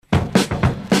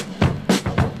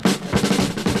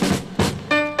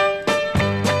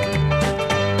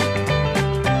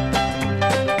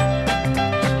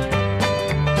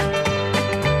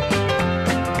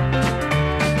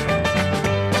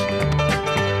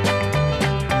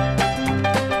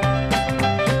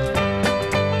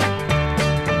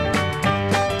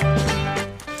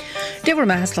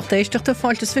Tábhar me heslachtéisteachta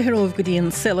fáiltas fitherómh go dtíon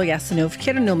sila easanmh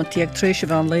cearan nómantíag tríise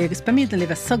bhain le agus ba míad na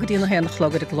libh sagadíon na héna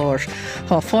chlagad a glár.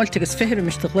 Tá fáilte agus fitheir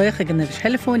mis do lécha gan nabhir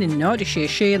telefóin in náidir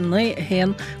sé na a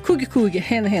héan cúgi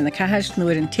héna caitheist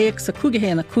nuair an téag sa cúgi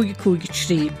héna cúgi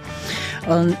trí.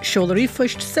 An seolarí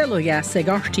fuist sila eas ag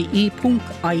rte.ie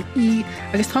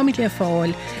agus táid le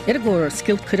fáil ar a ggóir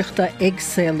scilcuireachta ag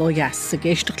sila eas a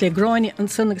géisteach le gráine an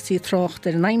san agus í trocht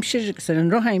ar an aimsir agus ar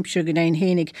an roiheimsir go éon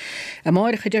hénig a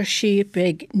máiricha idir Suip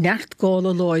ag necht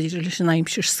gála láidir leis an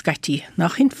aimsir scatí.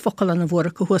 Nach chin focail an bhóra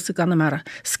go thuasa gan mara.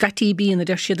 Scatí bíon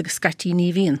idir siad agus scatí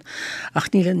ní bhíon. Ach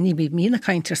ní bí mína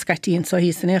caintear scatíon so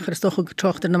hí san échar stocha go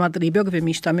trocht ar na madarí beag bhí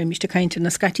míiste mé míiste caintear na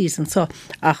scatís an so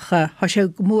ach há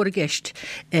sé mór a gceist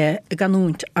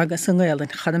ganúnt agus an gáilin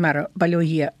chadamara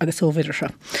bailóí agus óvidirse.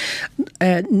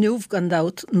 Nuamh gan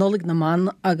dát Nollag na man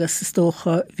agus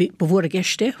stocha bhór a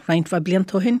gceiste reint bha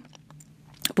bliantóhin.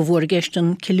 Bhór a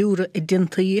gceistan ceiliúra I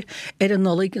dintaí ar an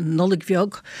Nollag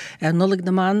bheag, Nollag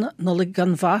na man, Nollag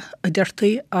gan bha a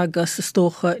deirtaí agus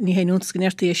stocha ní héúns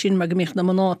gnéirtaí sin me go méich na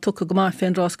maná tucha go máth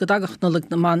féin rás go dagach Nollag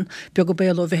na man beag go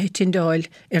béal ó bheith tindáil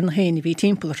ar na héine bhí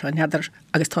timpplair an headar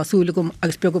agus tásúlagum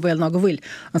agus beag go béal ná go bhfuil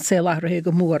an sé láthraithe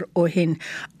go mór ó hin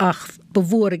ach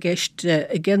bhór a gceist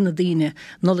a gceann na daoine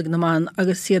Nollag na man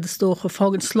agus siad stocha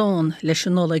fágann sláán leis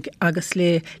an Nollag agus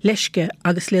le leisce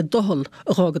agus le dohol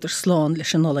a rágad ar sláán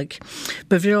leis an Nollag.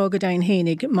 Bhreagad ein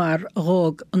hénig mar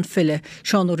rág an fille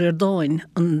seán ó Riordáin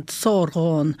an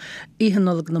sárgáin ihan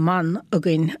Nollag na man a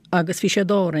gin agus bhí sé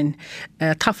dárin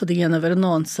tafad a dhéanamh ar an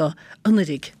nása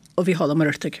anarig ó bhí hála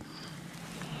Muircheartaigh.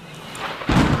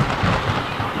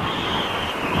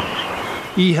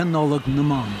 Ihan Nollag na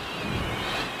man.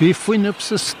 Bhí fuinneamh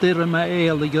sa stíre me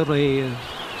éala go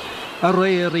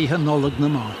réir ihan Nollag na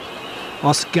man.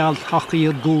 As galt hachaí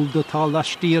ar gúlda tá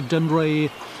leistíir den ré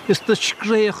is de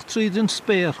scréach tríd an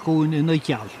spéirchún ina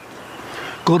gheall.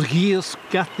 Gur híos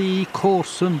gataí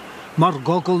córsan mar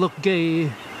gogalach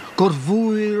gé, gur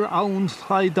bhuair ann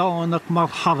chaidánach mar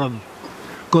haram,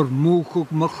 gur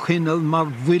múchug mar chinnel mar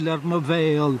bhuilar ma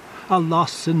bhéal a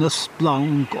las in a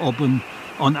spláng oban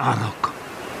an arach.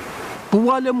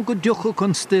 Bhuailem go dúchach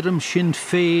an stírim sin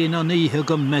féin an ihe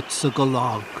go metsa go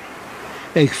lag.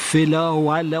 Ag fila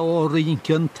bhuaile ó rince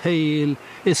an tail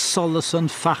is solas an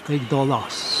fachaigh dó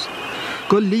las.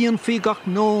 Go líon fi gach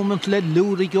nómant le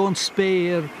lúraigh ón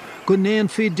spéir, go néan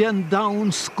fi den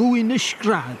daun scúine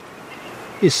scrad.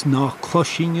 Is ná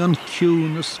cloising an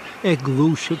ciúnas ag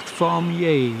glúiseacht fám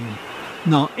éin,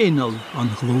 ná inal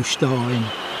an glúistáin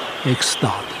ag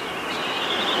stad.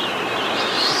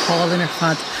 Hálinn ar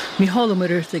fad, mí hála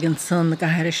Muircheartaigh an san na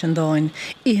gathairis an dáin,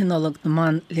 ihan Nollag na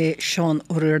man le seán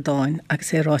ó Riordáin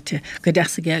agus ráite go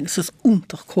deasaige agus is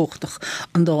úntach cóchtach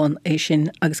an dáin é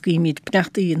sin agus gíimiid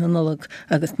bneachtaí na Nollag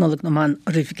agus Nollag na man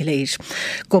rih go léir.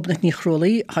 Gobnait N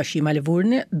há sí meile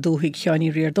bhórne, dóthaigh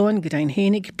cheannaí Riordáin go dain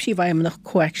hénig, príomhhaimnach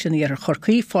coaction ar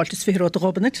Chorcaí, fáiltas fitheróta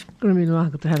Gobnait. Gur mí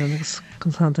agad a heran agus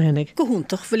constanta hénig. Go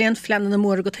húntach bhfuil éon fleanna na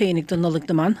mór go hénig don Nollag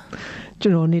na man?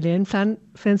 Ní léon flean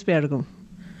féin spéirgum.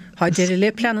 Tá déir le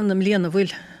planan am líana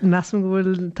bhfuil. Nasm go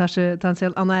bhfuil tá sé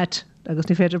tansil anáit agus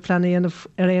ní féidir planíanamh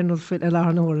ar éonú fil a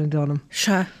láthnúir an dánam.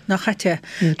 Se nach chaite.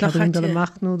 Nach chaite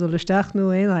amachnú do leisteachnú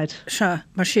éanaid. Se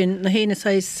mar sin na héine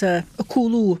sais a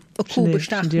cúlú a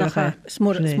cúbaisteach nach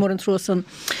smór an trosan.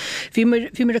 Bhí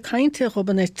mar a cainte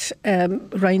Gobnait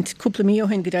roiint cúpla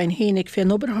míohain go dain hénig fé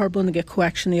Obair go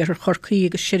coaction ar Chorcaí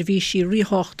agus seirbhísí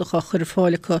ríthachtacha chur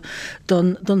fáilecha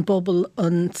don bobbal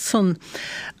an sun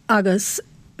agus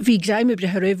Bhí gréime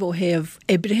brethe raibh ó héamh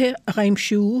ibrithe a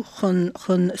raimsú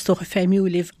chun stocha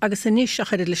féimiúlih agus inis a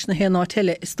chuir leis na héana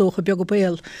teile is stocha beag go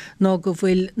béal ná go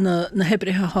bhfuil na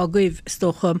hebrithe thagaibh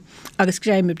stocha agus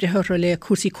gréime brethe le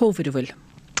cuasaí COVID a bhfuil.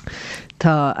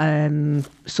 Tá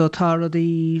tá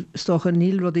rudí stocha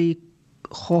níl rudí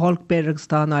chohalg beiragus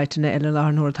tá náitina eile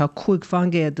láthnúir tá chuig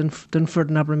fangé den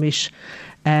furdan aber Miche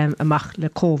amach le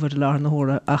COVID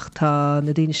láthnúra ach tá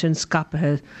na daoine sin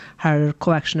scapathe ar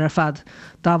coaction ar fad.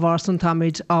 Dá bhar san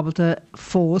táid ábalta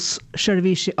fós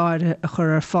seirbhísí áire a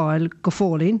chur ar fáil go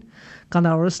fólín gan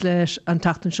áras leis an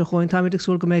tatan se chuin táid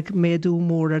agsúil go méid méadú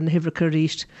mór an hifracha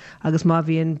ríist agus má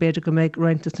bhíon beidir go méid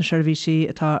roiintas na seirbhísí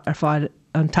atá ar fáil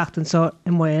an tatan sa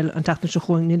i mhail an tatan se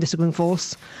chuin ní is a going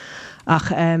fós.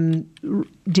 Ach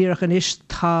díreach an is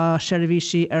tá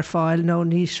seirbhísí ar fáil nó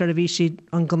ní seirbhísí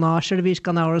an gná seirbhís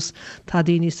gan áras tá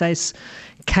daoine sais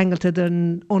ceangailta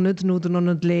den ionad nó den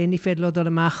ionad léin ní féidir le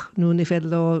amach nó ní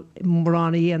féidir le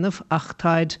mórrána dhéanamh ach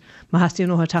táid má heastíí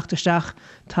nó teachtasteach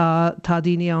tá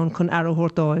daoine ann chun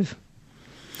arthórt dóibh.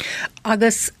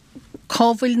 Agus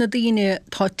Cábhail na daine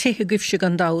tá tithe gibse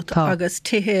gan dat agus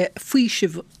tithe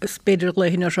fuisih spéidir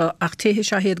leihinnar ach tithe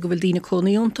se héad go bhfuil daine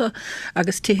cónaíonta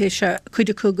agus tithe se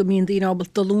chuide go míon daine ábal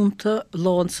dalúnta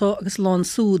lánsa agus lán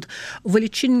súd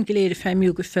bhfuil sin goléir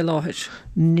féimiú go fé láthir.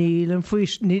 Níl an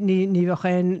fuis ní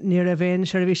bhechain ní a bhéin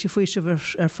se bhí sé fuisih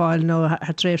ar fáil nó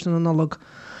a tréis na Nollag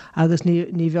agus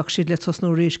ní bheoh siad le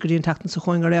tosnú ríis go dtíon tatan sa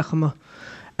chuin ar réchama.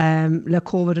 Le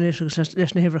COVID in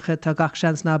leis na hifricha tá gach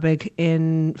seans ná beag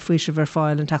in fuisih ar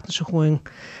fáil an tatan sa chuin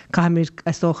caiimiid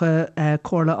istócha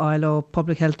Chorlahlaioch ó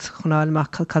Public Health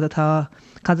chunáilach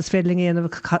cad is fédling aanamh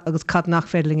agus cad nach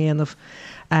fédling aanamh.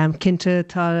 Cinnte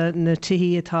tá na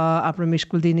tihí atá abramis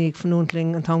goil daoine ag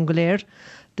fanúntling an tám go léir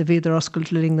de bhíidir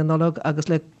oscailt le ling na Nollag agus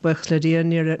le buchas le díon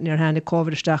níor hána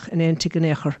COVID isteach in éon tigh an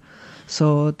éair.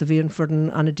 So de bhíon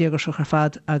furdan anna díagairseach ar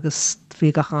fad agus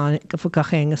bhí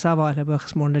gachéin a sábháil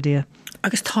buchas mór na dia.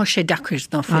 Agus tá sé dacris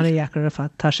ná Anna dheacar ar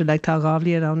fad. Tá sé le tá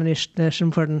gábhlíon an is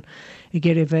sin furdan I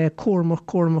ggéirí bheith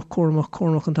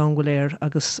cuamach an tám go léir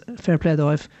agus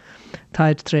fairpléadóibh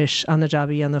táid tréis anna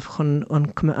jabí anamh chun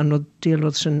an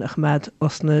díalrod sin a chmad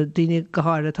os na daoine go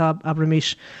háir atá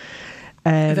abramis.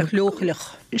 Bheith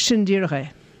lóchaileach. Sin díirché.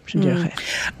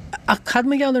 A cad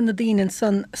me geallar na daoine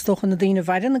san stochan na daoine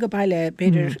bhairna go bhaile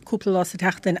beidir cúpla lá sa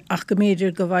teachtain ach go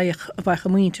méidir go bhaich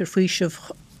muintir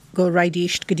fuisih go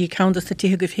raidíist go dtí countas a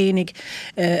tithe go fénig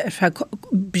ar fe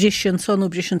brisin son ó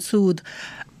brisin súd.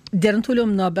 Der an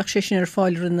túlum ná bech sé sin ar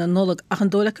fáilir na Nollag ach an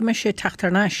dóla go me sé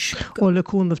teachtar náis. Ó le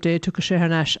cúnmh dé tu sé ar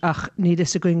náis ach ní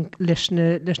is a going leis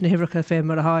na hifricha fé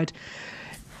mar a háid.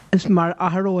 Is mar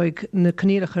athróig na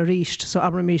cníireach a ríist, so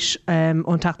abramis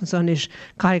ón tatan san is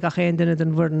caiig achain duine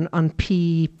den bhurdan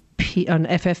an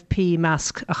FFP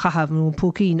mask a chahabh nó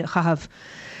pócín a chahabh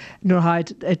nuair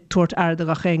haid tuairt aird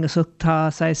a chéin so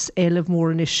tá 11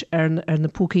 móris ar na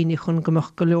pócíní chun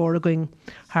gomach go leor a going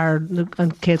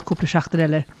an céad cúpla seachtain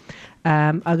eile.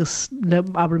 Agus le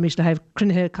abramis le haibh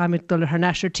crunithe caiimiid dul ar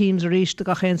neisir teams a ríist a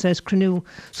chéin sais crunú,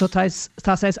 so tá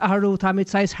sais ahrú táimiid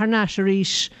sais ar neisir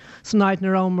ríis san náid na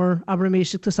rámar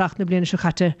abramis tá sach na bliana se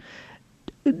chatte.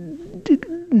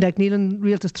 Nek níl an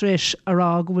rialtas tréis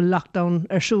ará go bhfuil lockdown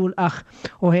arsúl ach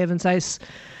ó héhann sais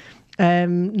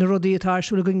na rudaí atá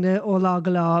arsúla gine ó lá go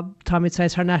lá táimiid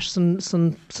sais ar neis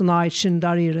san náid sin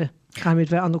daríire. Caiimiid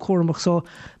bheith an chomach so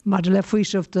mar de le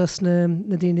fuisih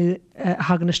na daoine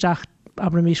haganisteach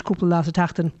abramis cúpla lá a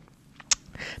teachtain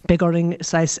begaring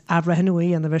sais abra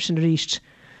henúí an a bheit sin ríist.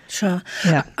 Seo.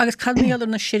 Agus cad méallar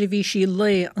na seirbhísí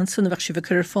le an sunna bheith si bh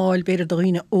chur fáil beidir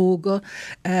doghine óga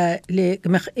le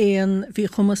gombeach éon bhí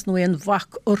chumas nó éon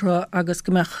bhac ortha agus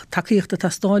gombeach takeíochta tá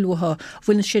stáilútha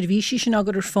bhfuil na seirbhísí sin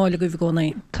agur ar fáil go bh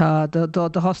Gobnait. Tá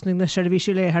do hosning na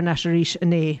seirbhísí le ar neis ríis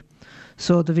in é.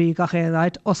 So de bhí gach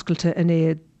éad oscailte in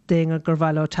é déinge gur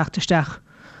bhaile teachtasteach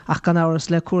ach gan áras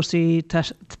le cuasaí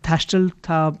teistil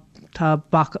tá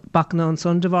bacna an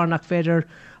son de bharnach féidir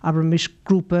abramis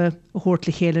grúpa a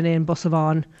thuirtla chéile éon bos a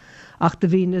bháin ach de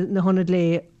bhí na honad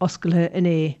le oscailte in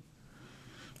é.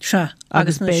 Se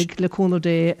agus beag le cúnú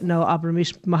dé nó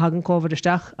abramis má hagan COVID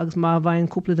isteach agus má bhain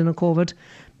cúpla den an COVID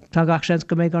tá gach sé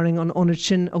go méid garing an onad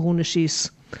sin a húna síos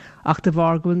ach de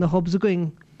bhar gofuil na hobs a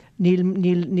going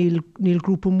níl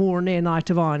grúpa mór né náid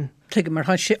a bháin. Tuige mar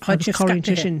háid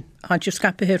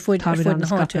scape hir foiid na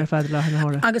háte.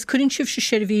 Agus chuinn sibh se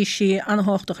seirbhísí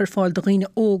anthach ar fáil do riine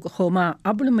óga chomá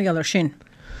abla méallar sin.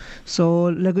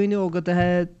 So le gine óga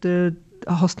de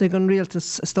hosnig an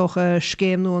rialtas stocha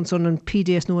scéim nó an son an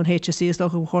PDS nó an HSC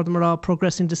stocha chóda mar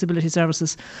Progressing Disability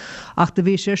Services ach de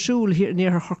bhí sé siúil hir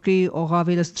níor Chorcaí ó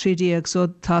 2013 so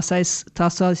tá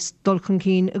dulchan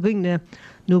cín a gine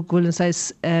nó ghuilann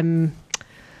sais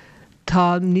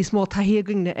tá níos mó taithí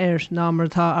gine námar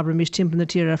tá abramis timp na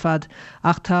tíre fad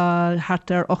ach tá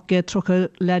hartar 8 trocha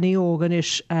lení ógan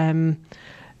is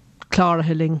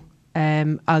clárathiling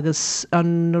agus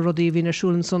an rudí hín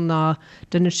arsúlann son ná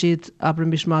duine siad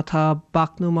abramis má tá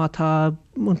bacnú má tá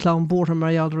muntlán bórtha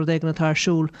mar eall rud éigena tá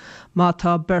arsúl má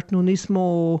tá bertnú níos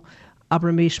mó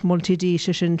abramis multidí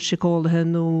sin sicólathe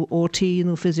nó OT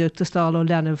nó physiocht stáil ó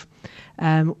leanamh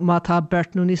má tá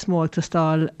bertnú níos mó ag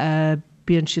stáil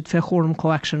bíonn siad fé chóm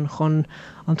coaction chun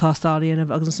an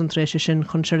tástáíanamh agus an tréise sin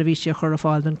chun seirbhísí a chur a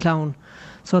fáil den clán.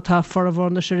 So tá for a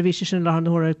bhór na seirbhísí sin le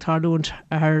nuair tarlúint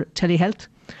ar telehealth.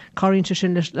 Caríonn se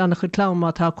sin lena chud clán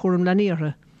má tá cuam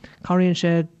leníire. Caríonn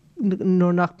sé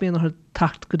nóair nach bíon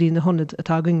tacht go dtí na honad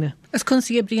atá gine. Is chun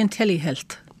sí bríon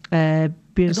telehealth.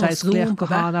 Bíon sais léach go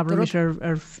háil abramis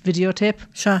ar videotape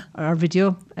ar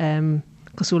video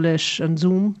cosú leis an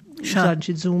Zoom siad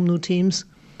Zoom nó Teams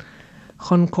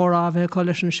chun chorá bheith có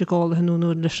leis an sicálathe nó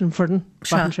leis an furdan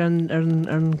ar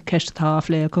an ceistetá a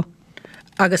phléa acu.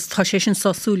 Agus tá sé sin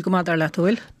sásúil go madar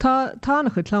leúil? Tá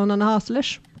nach chu tlán an hás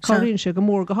leis. Cáíonn sé go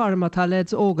mór go háir tá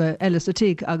leid óga eile a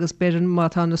tí agus beidir má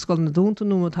tá na scoil na dúnta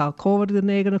nó tá cóhar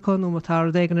den éigen chu nó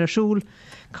tá dégan ar siúl,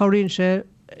 cáíonn sé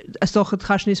sochad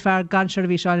chas níos fear gan se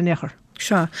bhí seáil nechar.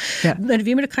 Seo. Na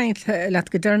bhí mar a caiint leat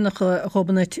go dearnach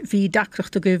Gobnait bhí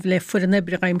dacreacht a goibh le fu an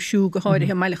nebre raim siú go háir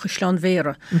he meile chuslán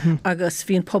véra agus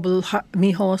bhíon pobl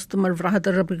mí hásta mar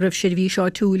bhrahadar a begribh sé bhí seo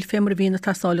túil fémar bhína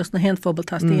tasáilas na hen fphobal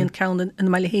tá íon cean in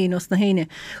meile héos na héine.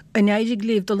 An éidir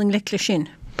léomh doling le sin.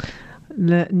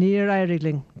 Le níor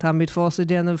éirigling. Tá míid fása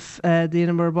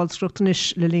déanamh mar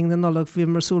ballstruchtanis le líng na Nollag bhí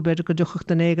mar súlbeidir go duchacht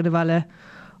den éige bhile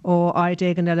ó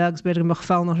aidegan eile agus beidir mar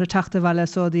fána ar teachta bhile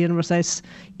so dhéana mar sais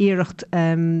íirecht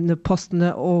na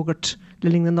postna ógart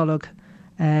le líng na Nollag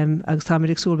agus tá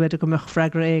míid súlbeidir go meach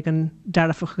freigra éigen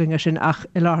dearafach ginge sin ach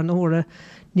i láthair na hóra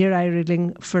níor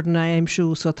éirigling fur na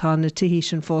aimsú so tá na tihí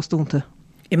sin fástúnta.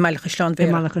 I meilcha slán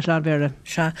bhéire.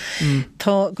 Se.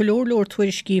 Tá go leor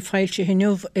tuairiscí fáilte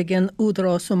hinmh gin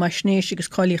údarrás ó mai snéis agus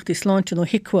cáíochttaí sláinte nó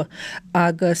hicua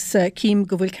agus cím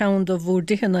go bhfuil cean do bhór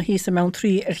dithanna hí sa mán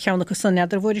trí ar cheanna go san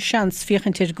neidir bhór seans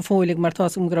fiochantéir go fólaigh mar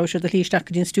tá grá se de líisteach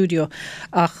dín stúdio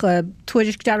ach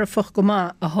tuairis dearfach go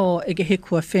má ath ag go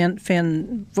hicua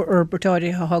féin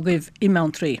urbertáirí a thagaibh i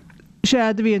mán trí. sé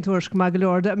a bhíon tuairs go mai go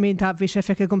leor a mín tá bhí sé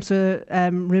feice gomsa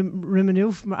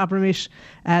rimanúh mar abramis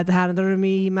de háan ar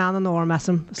mí meán an áir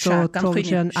meam so tógann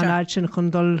sin an áid sin chun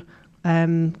dul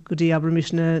go dtí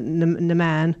abramis na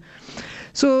meán.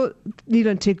 So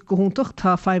níl an tí go húntaach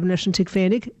tá 5 leis an tí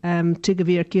fénig tí go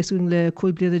bhíar céún le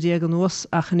chuig bliad a déag an nuas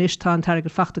a chanis tá an teir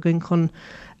go fachtaing chun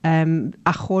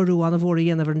a chorú an bhór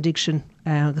dhéanamh an dig sin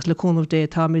agus le cúnmh dé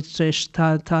tá míid trééis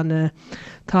tá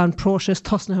an próses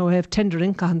tosna ho heh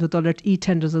tendering gan do dollart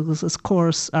tenders agus is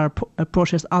córas ar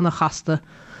próses anna chasta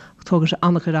tógan se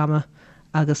annach rama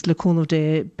agus le cúnmh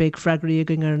dé beag freigraí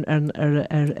ging ar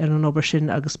an obair sin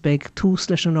agus beag tús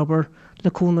leis an obair le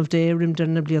cúnmh dé rimdar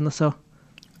na blianana so.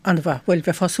 An bheith bhfuil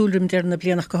bheith fásúlrim dear na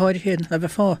blianach go háir héin a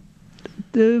bheith fá.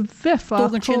 De bheitfa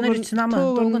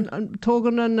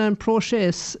tógan an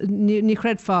próses ní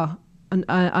cred fá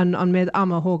an méid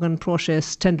ama hógan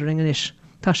próses tendering an is.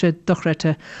 Tá sé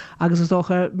dochreite agus is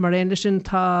dócha mar éile sin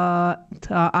tá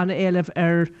anna éileh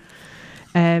ar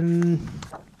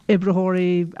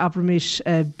Ibrahóí abramis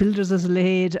builders as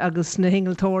léad agus na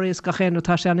hingeltóiris gachéan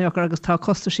tá sé anneoch agus tá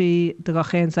costaí de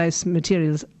gachéan 6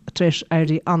 materials tréis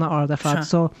airí anna arda fad.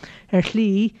 So ar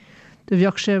chlí de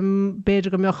bheoh sem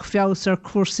beidir go meoch fiás ar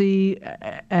cuasaí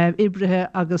ibrithe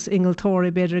agus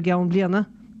ingeltóirí beidir geann bliana.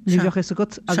 Ní bheoch is a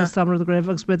gut agus samar do greibh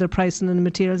agus beidir pricing na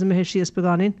materials a mé síos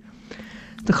beganin.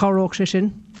 De choróg sé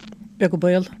sin. Beag go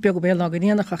béal ná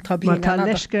gníanach ach tá bliana. Mar tá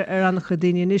leisce ar annach go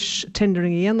daine is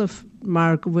tendering dhéanamh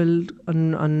mar go bhfuil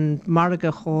an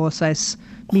marga cho 6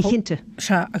 míchénte.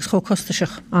 Se agus cho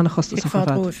costaseach. Anna costaseach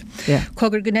fád.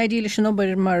 Cogur gnéidíle sin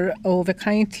obair mar ó bheith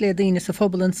caiint le daine sa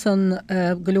phobal an san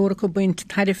golóra go buint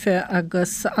tarife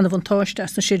agus anna bhantáiste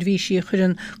as na sérvíí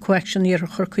churin coaction ar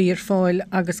chorcaí ar fáil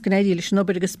agus gnéidíle sin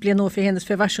obair agus blianó fé hénas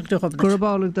fé bhaisiach do gobnait.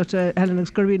 Gurbálaigh dat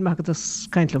Helenagus gurbín machchad as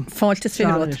caintlam. Fáilte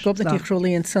féród Gobnait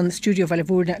Chrolíonn san stúdio bhile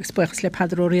bhúrne agus buchas le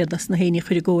Pedro réadas na héine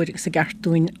chuir góir agus a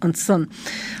gartúin an san.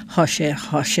 Há sé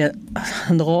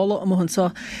an rála am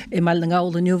sa I meall na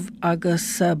gála nniuh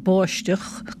agus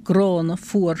báisteach grána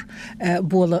fuór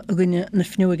bóla a gine na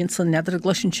fniuigin san neidir a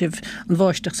gloisinsibh an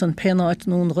bháisteach san penáid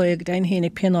nó an roiig dain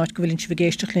hénig penáid go bhfuiln si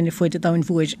bhgéisteach lena foiide dain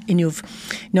bhuaid inniuh.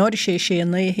 Náir sé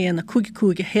na héana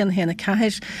cúige héna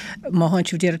ceir má haint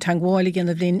déir a tangháil gin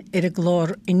a bblin ar a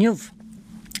glár inniuh.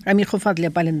 A mí chofad le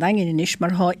bailin Daingin inis mar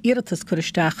há iarthas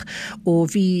choristeach ó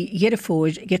bhí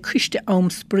dhearafóid ge chuiste am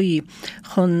sprí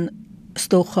chun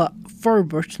stócha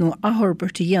forbert nó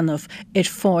athbert a dhéanamh ar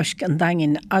fáisc an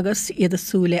Daingin agus iad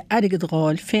asúla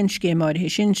airigadráil féinscéim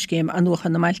áirithe sin scéim an nuacha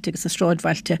na mailte agus a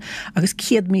stráidhailte agus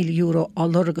 100 milliún euro á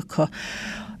lorgacha.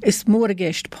 Is mór a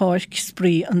gceist páisc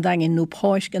sprí an Daingin nó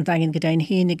páisc an Daingin go dain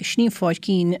hénig go sníomháid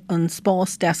cín an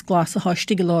spás des glas a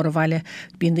háistigh lára bhaile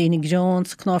bíon daoine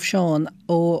Jones Cnáf Seán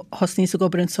ó hosní sa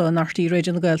gobarin sa nachtaí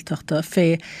réidir na Gaeltachta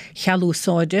fé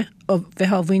chealúsáide a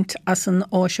bheith áhaint as an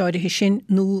áiseáide sin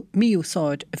nó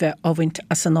míúsáid bheith áhaint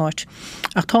as an áit.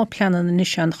 Ach tá pleanan na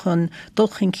nisean chun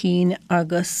dulchan cín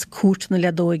agus cuat na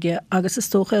ledóige agus is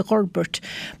tócha Gorbert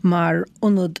mar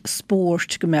unad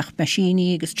spórt go meach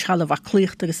meisíní agus tealamh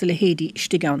clíocht agus le héadí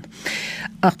istigán.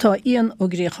 Ach tá íon ó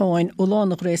gréáin ó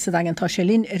lánach ré sa Daingin tá sé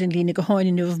linn ar an lína go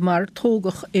háinniuh mar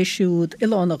tógach é siúd i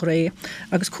lánach ré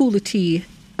agus coolatí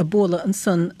a bóla an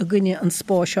san a gine an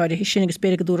spáiseáide hí sin agus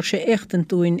beidir go dúra sé échtan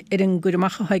dúin ar an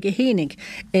gurmacha haige hénig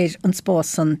ar an spás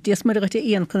san. Díos mar a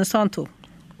íon chuna santu.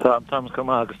 Tam come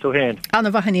agus to hen.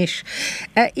 Anna bhahanis.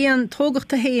 Ian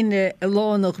tógachta héine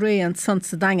lán og réan san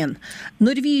sa Daingin.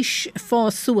 Nuair bhís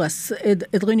fá suas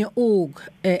rinne óg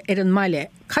an maiile.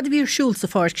 Cad bhír siúl sa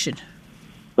fáirc sin?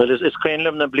 Well, it's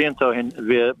crainlim na blianta hin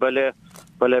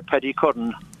bhaile paddy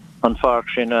corn an fáirc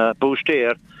sin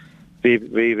bústéir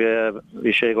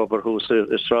hí sé obair hús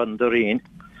is ran dorín.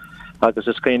 Agus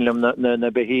is crainlim na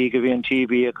behí go bhíon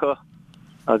TV acu.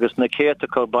 Agus na céta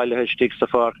có bhaile stig sa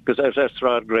fáirc, agus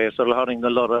rád gréis ar haring na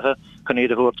lorathe chun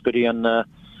iad a húirt go dtí an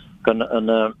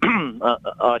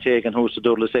áiteag an hús a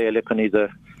dúrlas éile chun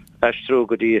iad eistrú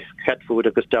go dtí cat food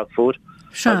agus dog food.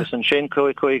 Agus an sin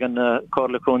chuig an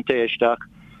Chorlaioch éisteach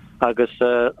agus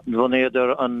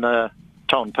bhunéidir an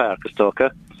town park is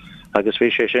tócha agus bhí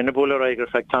sé sin na búla aigur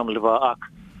feag tamla bha ach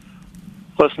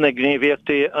chus na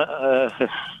gníomhíochtaí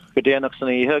go déanach san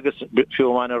ihe agus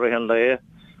fiúmáin ar hen le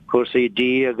cuasaí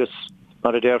D agus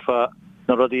mar a déirfa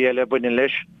na rudí eile buine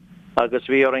leis agus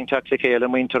bhí ar an teachla chéile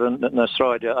muintear na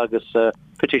sráide agus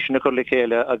petition na churla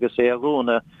chéile agus é a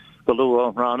gúna go luú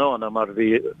an ránóna mar a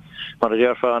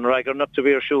déirfa an raigar nachta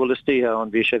bhí siúla títhe an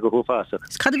bhí sé go húfásach.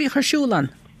 Cad bhí chu siúlan?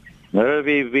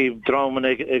 Bhí dráman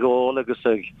ag gáil agus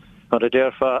mar a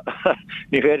déirfa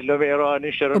ní féidir le bhéráin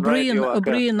is ar an radio.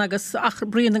 Bríon agus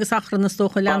achran na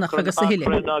stócha leannach agus a hiile.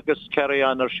 Agus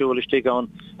ceirán ar siúlistí gan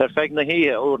ar feig na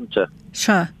híthe úranta.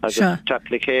 Agus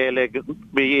teachla chéile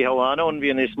bhí hamháin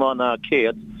bhíon is mána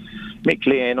céad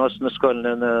miléon os na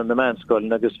scoilna na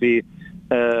manscoilna agus bhí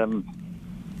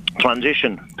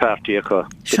transition party acu.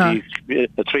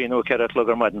 A tríú cead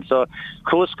lugar maidin. So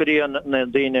cos go dtí na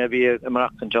daine bhí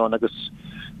amachtan John agus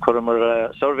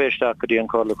chumar survéisteach go dtí an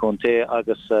Chorlaioch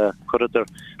agus chuidir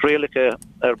réalacha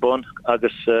ar bun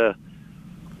agus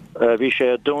bhí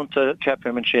sé dúnta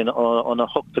ceapimint sin an a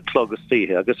ochta clog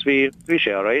títhe agus bhí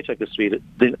sé áráit agus bhí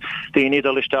daoine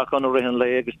dul isteach an rihan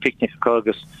le agus picnic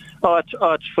agus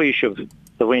áit faoisimh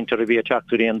the winter a bhí a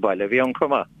teachtaí an bhaile bhí an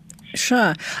cumá.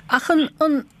 Se ach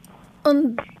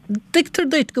an dictar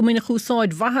deit go minic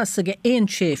chúsáid bhahas a go éon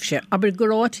séifse, aber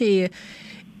gorátaí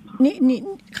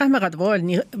Caimar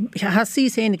bháil hasí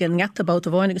énig an ngetabát a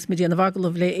bháin agus mé déana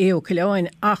bhagal le éo cileáin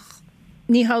ach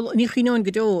ní chiúin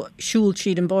go dó siúil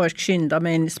siad an báirc sin da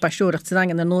mén speisiúireacht sa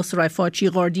Daingin na nósará fáid sí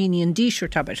gádaíní an díisiir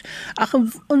tabir. Ach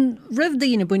an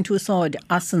ribhdaíine buin túsáid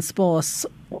as an spás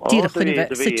díra chuine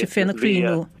site féna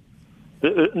críú.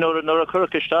 Nor a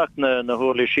churcaisteach na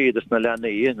thuirla siad is na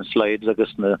leanaí na slides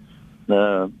agus na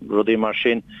rudí mar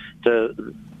sin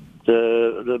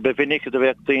de bevinnig de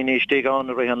bheith daoine stíán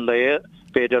a rihan le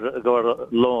beidir gur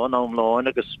láin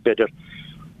agus beidir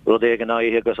rud éige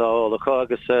naithe agus álacha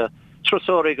agus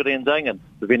trosóirí go dtíon Daingin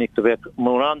bevinnig de bheith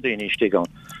mór an daoine stíán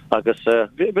agus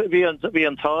bhí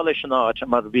an tá leis an áit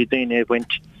mar bhí daoine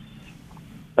bhaint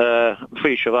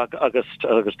fríseh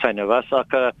agus tainehas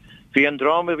ach bhí an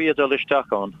dráma bhí dul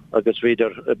isteachán agus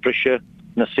bhíidir brise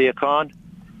na siaáin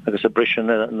agus a brise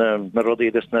na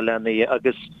rudídas na lenaí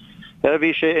agus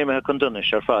bhí sé éimethe chun duine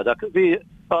ar fad ach bhí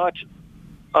áit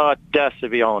deasa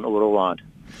bhí an uair amháin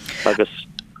agus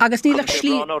níl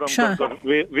slí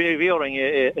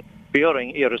bhíoring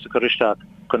iras a chuisteach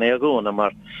chun é a gúna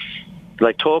mar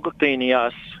le tógach daoine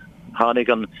as tháinig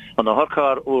an a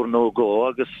thorcár úr nó gó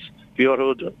agus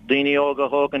bhíorú daoine ága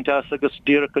hágan teas agus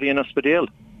díra go dtíana spedéal.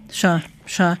 Se.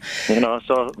 So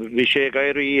bhí sé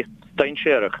gaiirí dain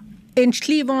séireach. In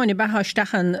slíháinine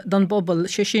bethaistechan don bobbal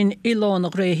sé sin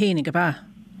Iarthar ré hénig go beth.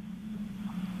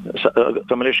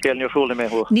 Tá mar scéil níorthúla mé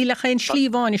thu. Ní le chéin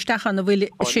slíháinine stechan a bhfuil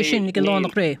sé sin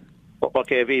Iarthar ré.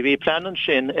 Okay, bhí planan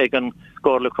sin ag an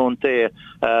Chorlaioch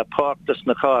páirtas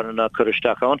na cáranna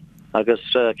chuiristeachán agus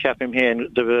ceapim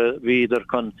héin de bhíidir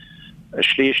chun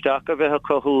slíisteach a bheithe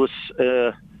cothús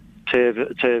tah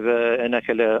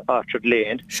inaice le Orchard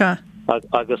Lane.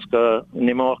 Agus go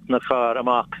nimócht na char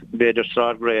amach beidir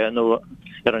srád gré nó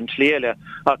ar an tléile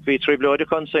ach bhí trí blóide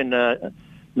chun sin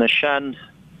na sean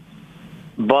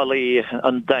Bali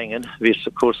an Daingin ví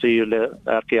cuasaí le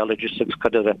archaeologists agus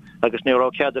cadire agus ní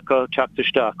rá ceada go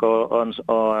teachtasteach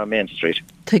ó Main Street.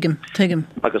 Tuigim.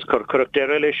 Agus chuach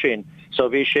deire lei sin. So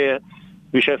bhí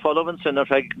sé followin sin ar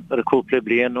feig ar a cúpla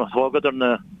blian ó thugad ar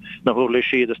na thuirla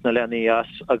siadas na lenaí as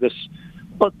agus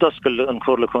doscail an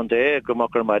Chorlaioch go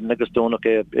machar maidin agus dúnach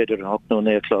é idir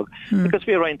 8-9 agus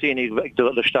bhí rointíine ag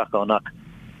dúlasteachánach.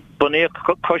 Bunné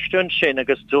coistún sin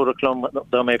agus dúraclum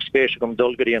dá mé spéisi gom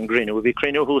dulgarí an Greenú. Bhí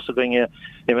crinú húsa gonge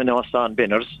I Minásán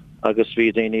Binners agus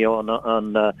bhí daoine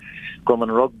an gom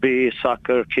an rugby,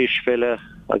 soccer, kisfile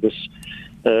agus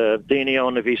daoine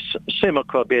a bhí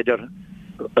simachá beidir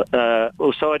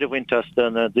úsáide wintas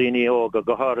den daoine óga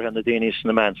go háirthe na daoine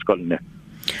na manscoilne.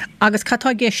 Agus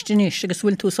catá geistenis agus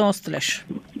bhfuil tú sásta leis?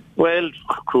 Well,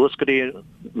 cúscaí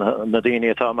na daine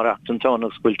atá mar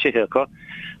achtantónach scoil tithe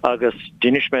agus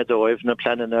dinis me dóibh na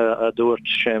planan a dúirt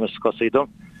sémas cosídom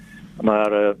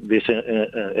mar bhís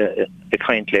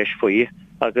achain leis faoi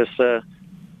agus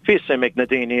bhí sé meid na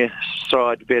daine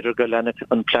stráid beidir go lena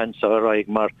an plan sa raig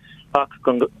mar ach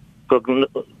go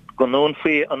nún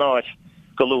faoi an áit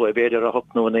go luath beidir a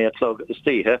thocnú na étlog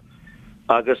istíthe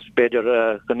agus beidir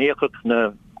go níochach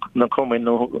na cumin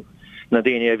na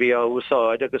daine bhí á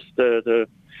úsáid agus de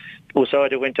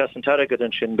úsáid a bhaint as an targad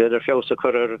an sin beidir feosa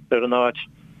chur ar an áit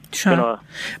mar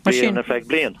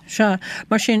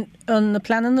sin an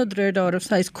planan na drédámh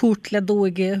sais cuat le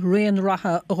dóige réon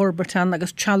ratha a Horbertan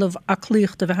agus tealamh a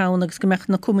clíocht a bheit hán agus go meach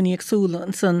na cumaní agsúla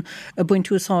an san a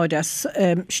buint úsáidas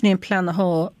snéon plan a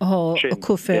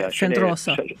cufa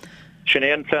fendrása. Sin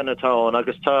éon plan atá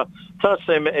agus tá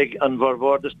sim ag an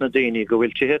bharmhórdas na daine go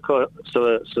bhfuil tithe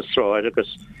sa stráid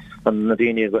agus an na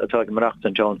daine atá go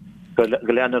marachtan John go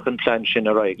leanach an plan sin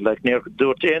a raig le níor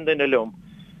dúirt éon duine lum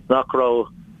nach rá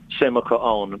simachcha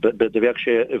ann, be de bheadh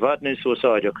sé I bhadní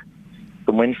úsáideach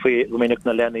go minic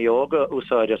na lena yoga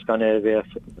úsáideas gan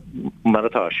bheith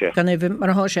maratá sé. Gan bheith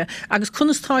maratá sé. Agus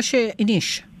chunastá sé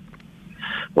inis?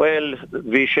 Well,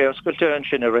 bhí sé oscailte an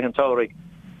sin a rihantáraigh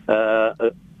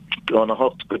an a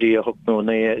hocht go dtí a hochtnú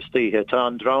na istíthe. Tá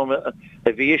an drama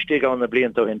a bhí istigh an na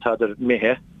blianta hin tadidir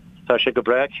Miche, tá sé go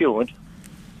breach hiún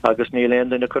agus níl éon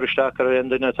duine chuiristeach ar éon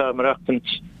duine tá marachtan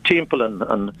timpelan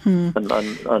an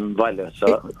bhaile.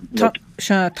 Tá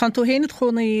tú héanad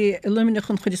chunaí luminach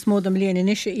an chuid is mód am léana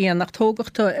inise íon nach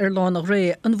tógachta ar lánach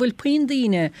ré. An bhfuil puin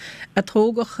daine a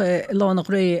tógach lánach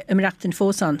ré am reachtain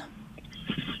fósan?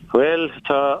 Well,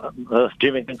 tá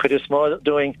Jimmy an chuid is mód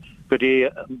doing go dtí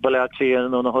bailachtaí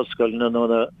an na hoscail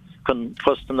na chun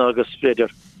fostan agus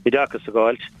féidir idachas a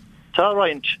gáilt. Tá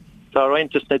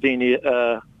rointas na daine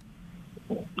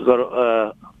gur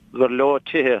leo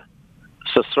tithe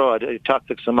sa stráid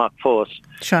tactics amach fós.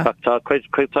 Tá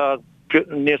chuid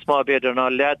níos má beidir ná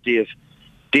leadíomh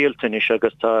díaltanis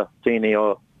agus tá daine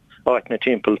ó áit na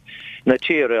timpeall na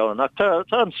tíre an ach tá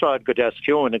an stráid go deas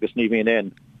ciún agus ní bhíon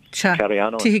éon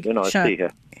cearán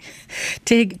tithe.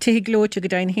 Tihí glóite go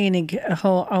dain hénig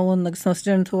há áin agus nó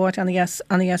stern túáit anna gas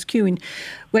ciún.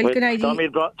 Well,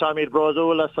 tá míad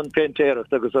bradúlas an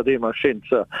pentéireacht agus a dtí mar sin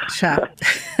sa.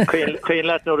 Cuoin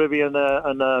leat nó bhí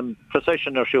an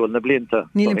procession arsúil na blianta.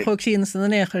 Nílim pógsíon san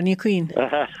an éair ní cuoin.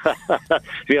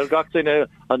 Bhí ar gachtaine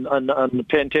an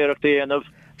pentéireacht dhéanamh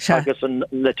agus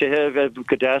na tithe bheith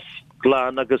go deas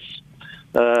glán agus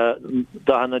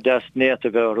dáhanana deas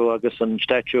néata bheithú agus an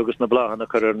statú agus na bláhanna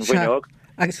chur an bhuineog.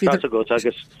 Agus bhí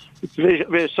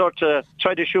sort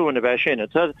tradiisiún a bheith sinne.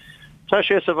 Tá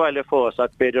sé sa bhaile fós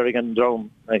ach beidir ag an drom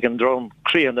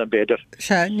crían an beidir.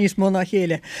 Se níos mó nach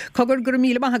chéile. Cogur gur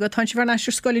míle maithe go tá sé bhar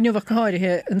neistir scoilí nuamh go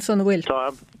háirithe an sanna bhfuil.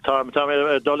 Tá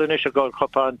dolanis a gáil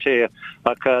chopán té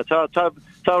ach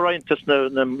tá rointas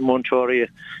na Muircheartaigh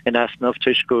in asnamh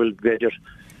tuiscúil beidir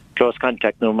close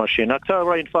contact nó mar sin ach tá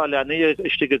roin fáile a ní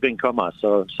istigh gin comá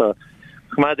so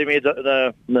Chmádi mí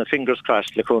na fingers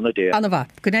crossed le chuna dé. Anna bha,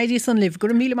 go éirí san liv, gur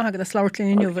míle maigad a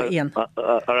sláirtlín inniuh íon.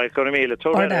 Alright, gur míle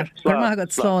tóir. Gur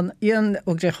maigad slán íon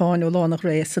og dréáin ó lánach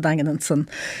ré sa Daingin an san.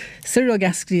 Sir og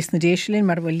gasgrís na déisilín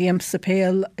mar bhfuil liam sa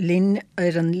péal lin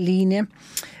ar an líne.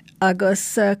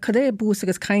 Agus cadé bús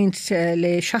agus caint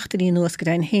le 16 nuas go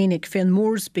dain hénig féin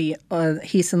Moresby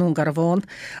hí san ún garabháin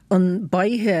an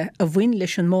baithe a bhain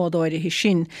leis an mádáide hí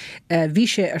sin bhí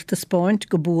sé ar ta spáint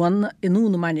go buan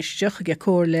inúna mainisteach ge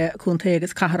cóir le chunta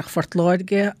agus catharach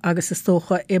fortláirge agus is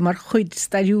tócha mar chuid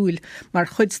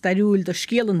stairiúil do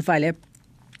scéalan bhaile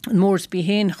an Moresby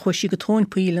héin chuisí go tóin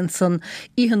puílann san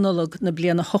Nollag na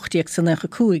bliana 8 san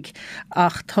 9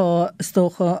 ach tá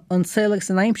stócha an célagus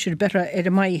an aimsir betra ar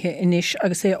a maithe inis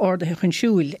agus é ordathe chun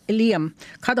siúil. Liam,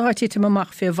 cad áirtí te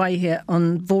amach fé bhaithe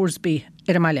an Moresby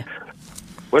ar a maile?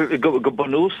 Well, go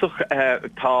bonúsach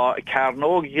tá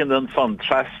cearnógin an san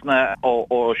tresna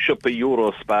ó siúpa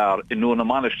Eurospar inúna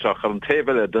manisteach ar an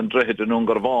tébile den dreid in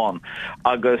Ungarváin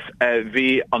agus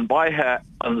bhí an baithe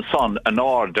an san an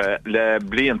áde le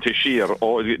blianta sír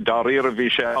ó dar ire bhí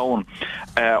sé ann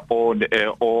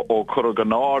ó chur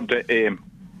an áde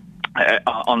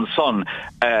an san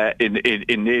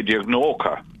in néidir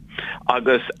gnócha.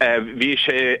 Agus bhí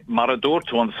sé mar a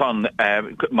dúirtú an san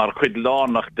mar chuid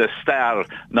lánach de stair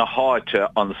na háite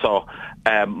an sa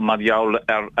mar jaall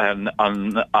ar an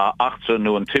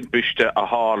achtanú an timpiste a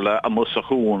hále a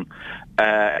musachún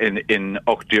in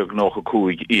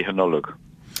 8 Nollag.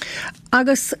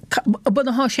 Agus bud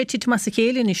a há sé tí mas a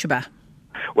chéilinn is be?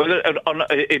 Well,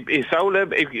 is Saule,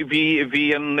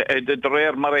 wie een de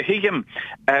dreer maar higem,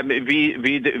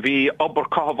 wie Obair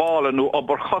Cahavale nu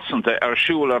Obair Chossente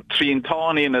Schule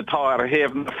Trintani in het haar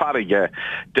heven farige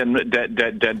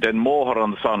den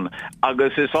mohren son.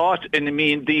 Agus is art in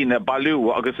min dine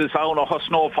balu, agus is auch noch a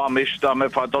snowfamish da me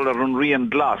fa dollar un rien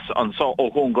glas an so o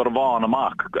hungar van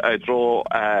amak dro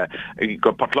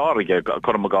go patlarige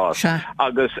kormagas.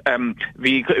 Agus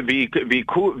vi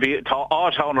ta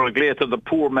art honor glete the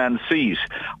poor man sees.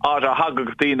 Art a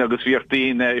hagagdine agus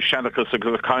virdine shannakas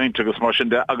agus achain agus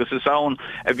marshinde agus is own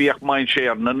vi mein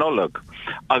share na Nollag.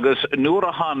 Agus nuair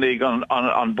a hánig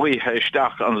an buíthe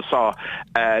isteach an sa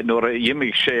nuair a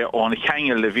dhiimigh sé ón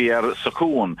cheangail le bhí sa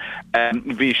cún.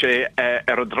 Bhí sé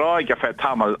a dráig a fé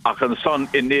tamil ach an son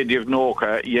in néidir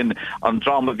nócha in an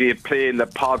drama bhí plé le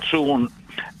pátrún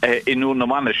inú na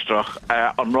manistrach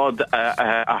an rud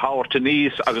a háirta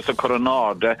níos agus a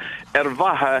coronáde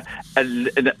bhathe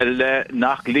le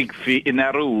nach ligfi in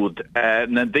arúd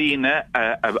na daine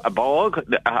a bág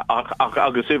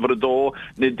agus uimhre dó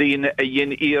na daine a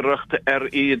dhéon iirecht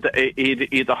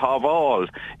iad a haváil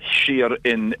siar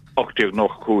in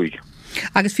 85.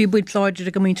 Agus bhí buid láidir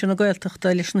a go mínte na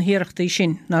Gaeltachta leis na hiireachtaí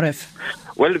sin na raibh.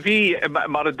 Well, bhí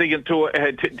mar a diggin tú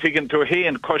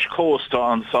héan cos cósta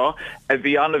ansa,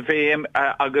 bhí anna bhéim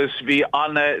agus bhí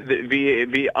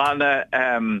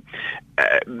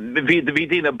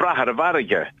dína brethar a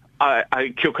bharige.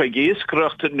 Ciúcha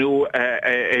gíoscrocht nó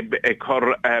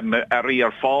chur a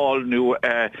riar fáil nó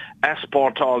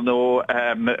exportáil nó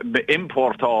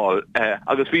importáil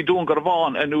agus bhí dún gur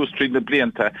bháin in ústrí na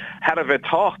blianta her a bheith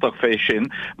táchtach fé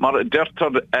sin mar deirtar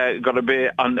gur a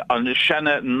bé an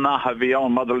senne nathe bhí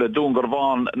an mad le dún gur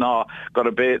bháin ná gur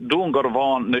a bé dún gur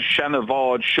bháin na senne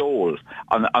bháid seol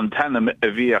an tenim a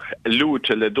bhíoch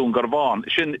lúte le dún gur bháin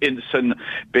sin in san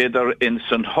béidir in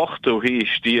san hochtú hís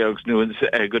díogs nó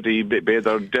go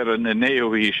beidir dean na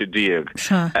néohí sé díag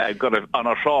gur an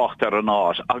a rácht ar an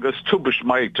áit agus tubis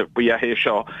maigteach bu a hé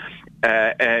seo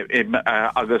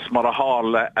agus mar a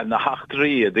hále an na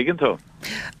hachtrí diggin tú.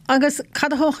 Agus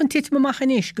cad a háchan tit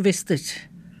mamachan is go bhistid?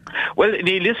 Well,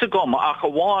 ní lisa gom ach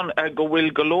bháin go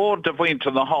bhfuil golóir de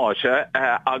bhainte na háise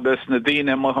agus na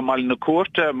daine mohamáil na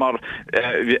cuarta mar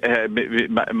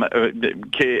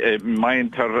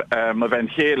maintar ma bhain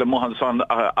chéile mohan san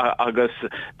agus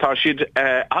tá siad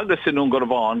agus in ungar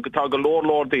bháin tá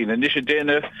golóir daine ní sé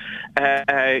déine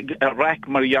raic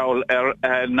mar jaall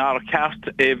nar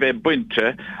ceart bheith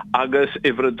buinte agus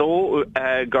ivredó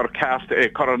gur ceart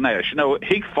coronéis. No,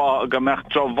 hiag fá go mecht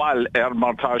tro bhail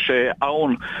mar tá sé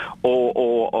ann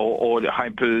o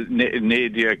heimpel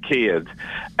nédia céad.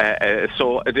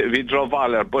 So vi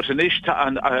drovaler, but in ishta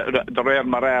an der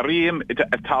mar riim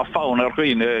tá fáin ar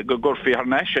chuoine go gurfi ar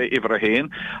neise ivre héin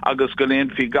agus go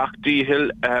léon fi gach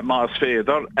díhil más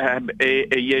féidir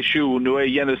Yesú nu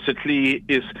dhéana sa tlí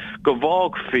is go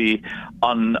bhág fi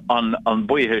an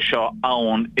buithe seo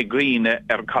ann i gríine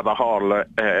ar cad a hála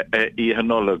í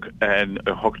Nollag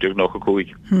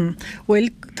 85. Well,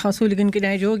 tásúlagan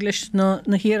gnéideog leis na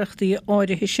hiireachtaí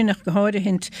áirithe sinnach go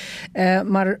háirithint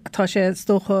mar tá sé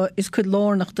stocha is chud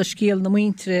lárnach do scéal na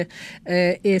muintre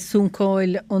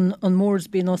súncáil an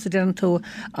Moresby nó sa dentó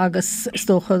agus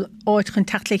stocha áitchan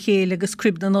techt le chéile agus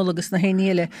crib na Nollag agus na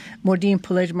hénéile mór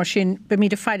dímpóir mar sin be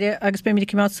míad a feide agus be míad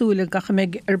cimásúla gacha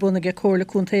méid ar buna ge cóla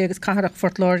cúntaí agus caharach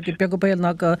fort láir go beag go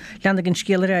béalna go leanagin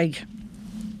scéal raig.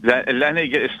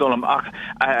 Lennig is dolum ach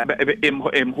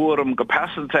im húrum go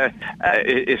passante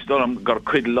is dolum gur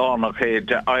cuid lánach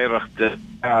de áireachta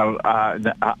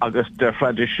agus de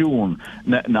tradiisiún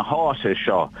na háise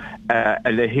seo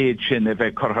le héad sin a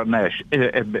bheith chorchanéis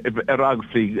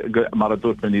ragfrí mar a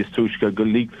dúirt níos túisce go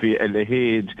lígfí le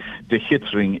héad de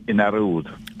chitring in arúd.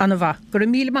 Anna bha, gur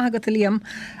míle maithe go líam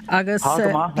agus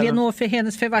líanó fé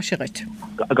héanas fé bhaisiirt.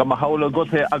 Go ma hála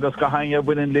gothe agus go haine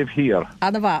bhuiin live here.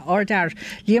 Anna bha, ordar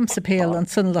líam sa péal an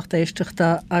sunlacht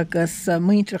éisteachta agus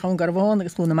muintrach an garbháin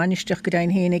agus bhúna manisteach go dain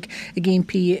hénig a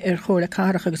géimpí ar chóla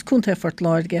carach agus cúnta fort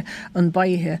láirge an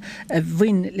baithe a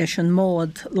bhain leis an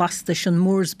mód lastais an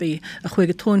Moresby a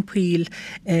chuige tónpíl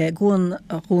gún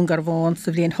garbháin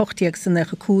sa bhléon hochtíag san a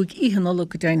cúig ihe Nollag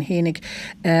go dain hénig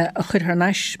a chur haar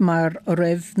neis mar a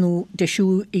raibh nó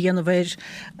deisiú i dhéanamhéir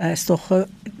stocha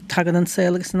tagan an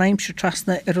saoil agus an aimsir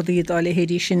trasna ar rodíad áile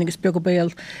héadí sin agus beag go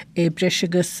béal breis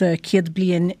agus céad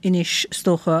blian inis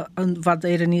stocha an bhd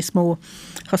éire níos mó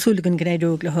chasúlagan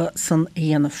gnéideog lethe san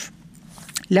dhéanamh.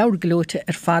 leabharglóite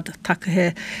fad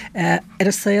takethe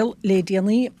a saoil le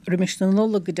déanaí rimis na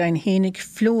Nollag go dain hénig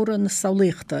flóra na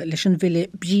saolaíochta leis an bhile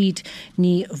bríd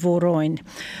ní mhóráin.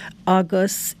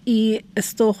 Agus í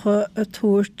istócha a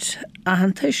tuairt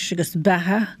ahantais agus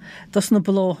bethe das na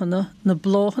bláhanna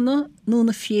nó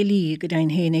na fialaí go dain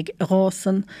hénig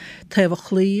rásan taobh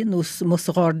chlí nús mus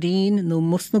a gádaín nó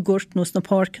mus na gurt nús na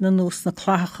páirceanna nús na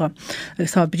chlacha.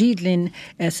 Agus tá brídlinn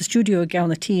sa stúdio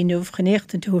gceanna tíineh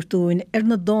chanéachtain tuairtúin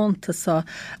na dáanta sa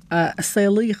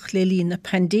saolaíoch le lín na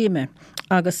pandéime.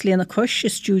 Agus léana cois i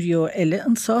stúdio eile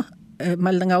ansa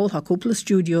mal lang áil ha cúpla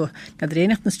stúdio na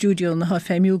réanacht na stúdio na ha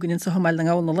féimiúgan sa mal lang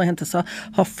áil na lehananta sa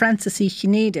ha Francis í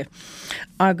chinéide.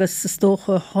 Agus sa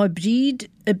stócha ha bríd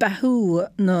I bethú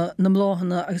na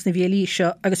mláhanna agus na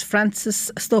bhéalíise agus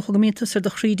Francis stócha gomíntas ar do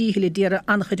chrídí le déire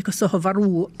annachchuide go socha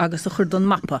bharú agus a chur don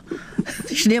mappa.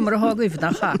 Snémar a hágaibh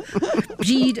nach cha.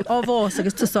 Bríd á bhás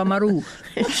agus tusa marú.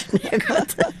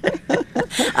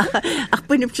 Ach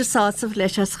bunim te sásamh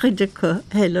leis as chuide go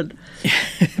Helen.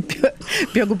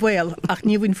 Beag go bhil ach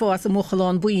ní bhain fás a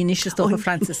mochaláin buín is stócha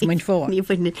Francis main fá. Ní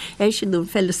bhain é sin nó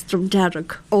fellistrum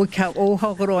dearag. Ó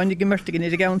hágaráin go murtagan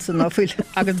idir gaansan ná fuil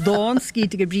agus dán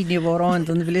scíte go bríd ní bhráin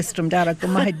don bhilistrum dearag go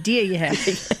maithe déithe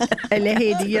le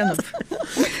héad dhéanamh.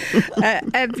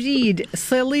 A bríd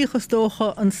saolaíochas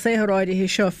dócha an séthráidithe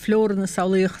seo flóra na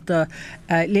saolaíochta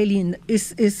lélín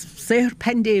is séthar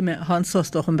pandéime han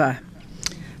sóstoch an bheith.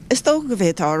 Is tó go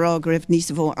bhéit árá go raibh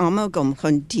níos bhó amagam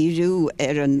chun díú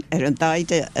ar an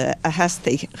daide a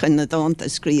heasta chun na dáanta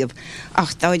scríomh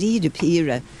ach dáiríad a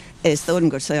píre is tóin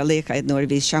gur saolaíochaid nóir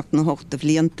bhí 7-8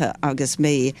 bblianta agus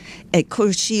mé ag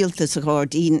chuir síalta sa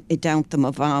gádaín I damtam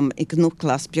a bham ag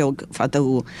gnúchlas beag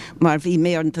fadó mar bhí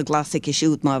méarnta glasig I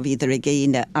siúd má bhíidir a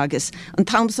géine agus an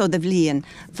tamsá de bblion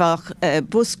bhach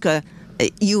busca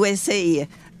USA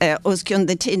os cyn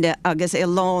de tinne agus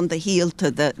lán de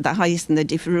híalta de haisan de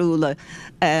difriúla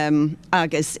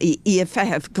agus I a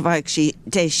fehef gwaig si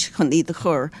deis chun I de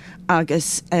chur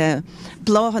agus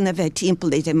bláhan a bheith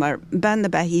timpplaide mar benna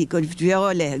behí gur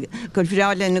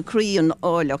bhreáile na críon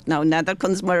álacht ná nadar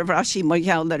chuns mar bhrasí mar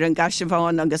cheallar an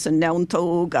gasibháin agus an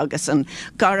neantóg agus an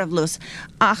garabhlus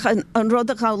ach an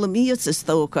rud a chála míos is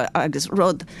tóca agus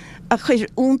rud a chuir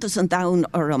úntas an dain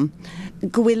orm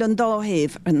go bhfuil an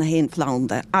dáhéh ar na héon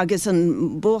flaanda agus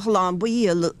an bóchalán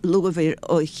buíal lughir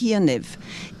ó chéanamh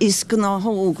is go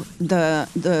náthóg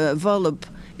de bholb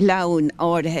leann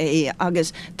áirithe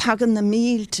agus tagan na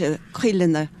mílte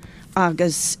chuileanna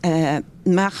agus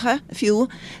mecha fiú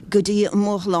go dtí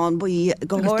móchalán buí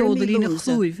go módón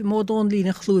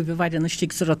lína chlúibh bhaid an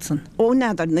stig sa rotsan. Ó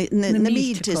nadar na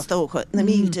mílte tócha na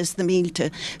mílte.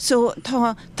 So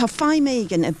tá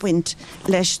fáimméigen a buint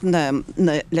leis na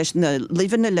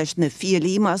líhanna leis na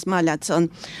fialí más má leat an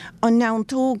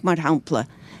neantóg mar hampla.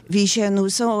 Bhí sé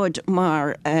úsáid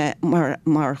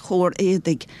mar chóir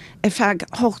édig feag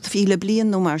 8 fíle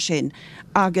blian nó mar sin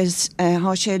agus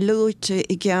há sé luite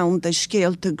I gceann de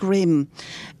scéalta grim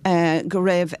go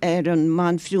raibh ar an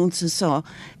man fiúnsa sá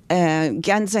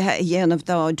gensathe a dhéanamh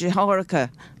dá Chorca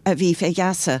a bhí fé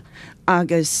gasa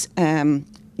agus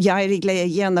jairigh le a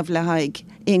dhéanamh le haig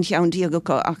on cheann díog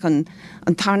go ach an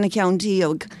tarna cheann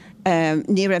díog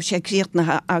ní raibh sé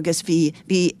críochtnathe agus bhí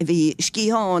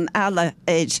scíáin eile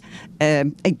éid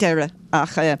ag deire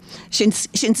ach sin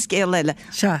scéal eile.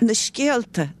 Na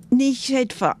scéalta ní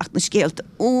séad fa ach na scéalta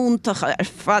úntacha ar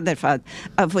fad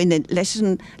a bhfuine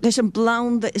leis an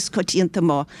blanda is cotíanta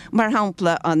má mar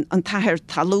hampla an tathir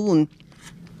talún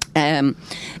an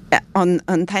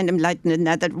tainim leitna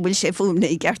nadar bhfuil sé fúmna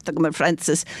I gcearta go mar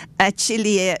Francis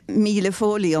Chile míle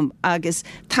fólium agus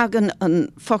tagan an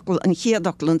focail an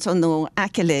chéadachlan san nó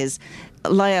acalaise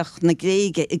Laoch na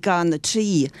gréige I gan na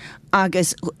trí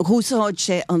agus húsáid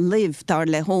sé an libh dar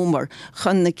le Homer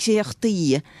chun na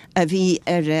créachtaí a bhí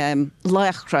ar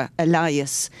Laochra a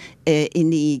Laias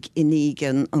iníg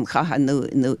an chahan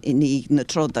nó iníg na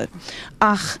troda.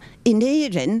 Ach in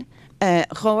éireann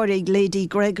cháirigh Lady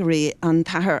Gregory an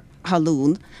tathair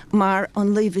halún mar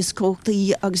an libh is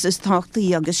cóchtaí agus is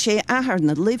táchtaí agus sé ahar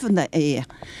na libhanna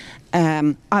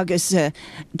agus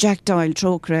Jack Doyle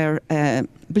trócra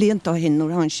blianta hin nó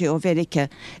an sé ó Mherice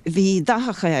bhí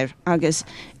dachachéir agus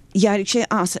dhearrig sé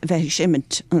as a bheith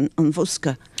simmint an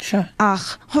bhusca.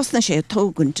 Ach hosna sé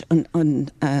tógant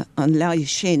an leis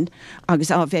sin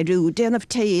agus á bheirú déanamh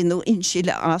taí nó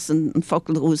insile as an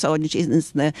focail úsáid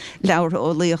sínas na leabhar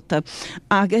ó líochta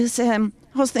agus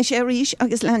hosna sé ríis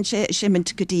agus lean sé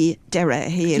simmint go dtí deire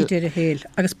héal. Deire héal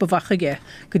agus bhachaige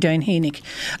go dain hénig.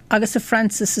 Agus a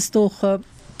Francis is tócha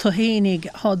tá hénig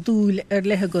há dúil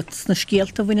lethegat na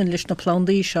scéalta bhainean leis na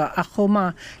plandaí seo a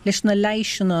chomá leis na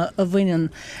leiseanna a bhainean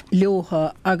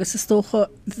leotha agus is tócha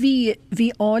bhí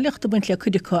áilecht a buint le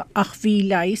cuidecha ach bhí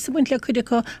leis a buint le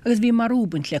cuidecha agus bhí marú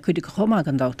buint le cuidecha chomá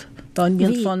an dat. Tá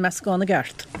mion fáin meascána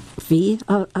gceart. Bhí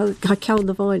a ceann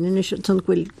na bháin is tan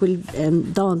bhfuil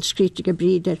dá scríte go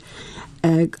bríidir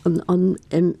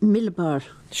an millbar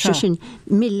sin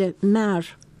mille mar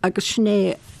agus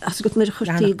sné as go na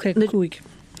chuirtíí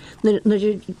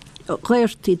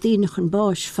chuirtaí daoinech an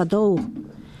báis fadó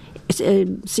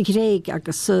sa réig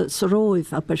agus sa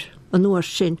róibh aber an nuair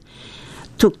sin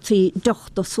tugtaí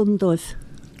docht a sundóibh.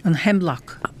 An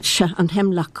hemlach. Se an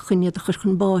hemlach chuinead a chur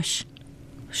chun báis.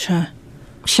 Se.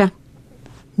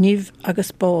 Níomh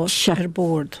agus báis ar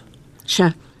bord.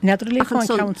 Se. Neidir le fáin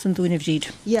count an dúineh díd.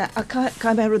 Ja, a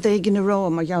cai mar Daingin a rá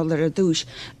mar geallar a dúis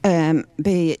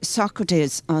be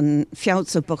Socrates an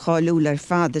fiása ba cháúlar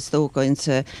fadas dóga in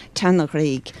sa tenach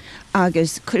réig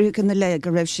agus cruúgan na le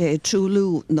go raibh sé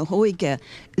trúlú na hóige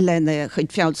lena chuid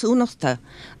fiáilsúnachta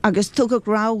agus tugad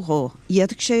ráthó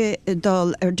dhéadach sé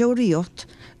dal ar dóíocht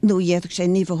nó dhéadach sé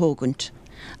níomhthógant.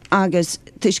 Agus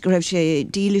tuis go raibh sé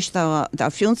dílis dá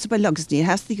fiúnsabal agus ní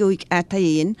heasta goig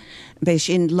achain bei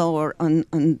sin lár an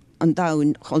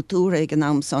dain choultúra ag an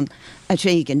amsan a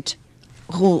tréigint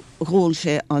ghól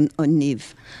sé an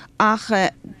níomh. Ach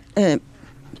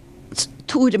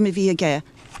túra mi bhí aige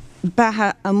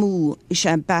bethe a mú is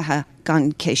sé bethe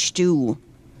gan ceistú.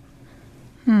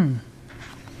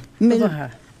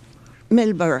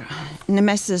 Milbar na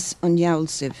mesas an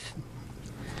jaulsibh.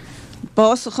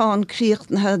 Básachán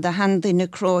críochtnathe de handaí na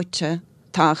Cróite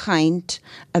tá chaint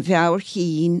a bheabhar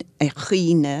chin a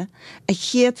chuine a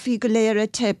chiad fi go léir a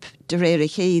tip de réir a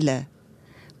chéile.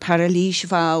 Paralís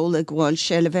bháil a gháil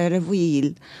se le bhar a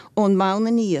bhíl ón mána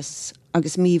níos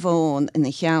agus míomháin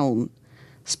ina cheann.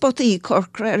 Spotaí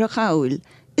corcra ar a chail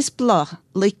is blach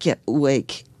lice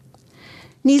uig.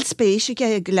 Níl spéise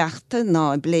ag gleachta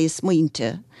ná bléis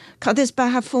muinte, cad is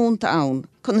bethe fónta ann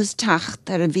chun is tacht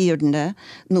ar a bhíorne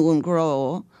nó an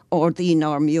grá ordaín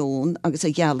ar mion agus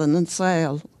a gealan an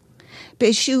saoil.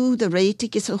 Bé siúd a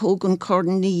réitigh is a thógan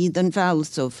corníd an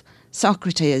bhealsomh,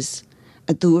 Socrates,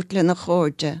 a dúirt le na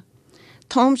chóide.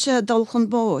 Tám sé a dulchan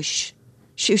báis,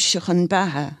 siúiseach an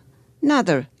bethe,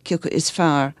 nadidir ciúcha is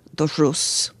fearr do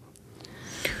rús.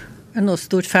 An os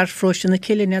dúirt fearfróis na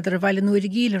cile neidir a bhaile nuair a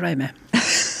gíle raime.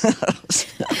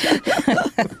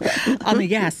 Anna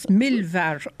yes,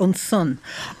 milver an son.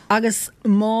 Agus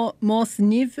más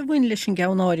níomh bhain leis an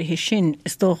gceann áirithe sin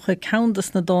is tócha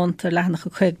ceantas na dáanta lehanach a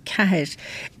chuig ceithir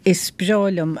is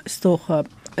breálam is tócha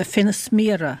finna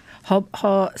smíra há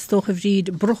tócha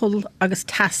bhríd bruchil agus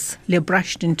tas le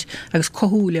breistint agus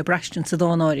cothú le breistint sa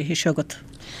dáin áirithe seagat.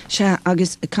 Se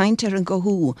agus caiintear an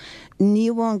gothú,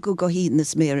 níomháin go híad na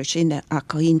sméire sinne a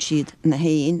caíonn siad na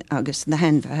héin agus na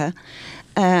henmhethe,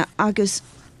 agus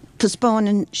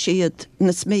Tuspáin siad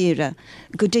na sméire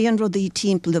go déan rudaí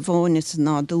timppla a bháine san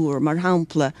nádúr mar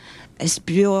hampla is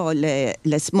breá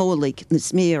le smólaigh na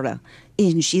sméire.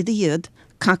 Éan siad iad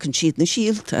cacan siad na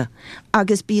síalta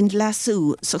agus bíon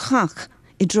lasú sa chach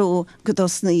I dro go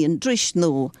dosnaí an dris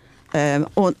nó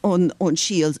ón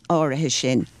síal áirithe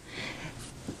sin.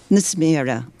 Na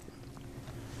sméire.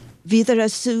 Bhíidir a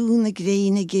sú na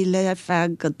gréine giile a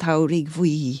feag go taurig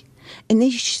bhuí.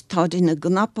 Inis tá ina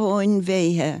gnapáin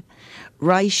bhéthe,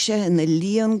 Raise in na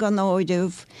líon gan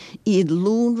áideh iad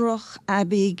lúnrach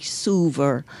abig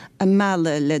súver a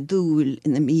mala le dúil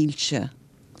in na mílse.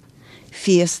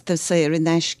 Fiesta séir in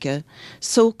eisce,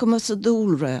 sócamas a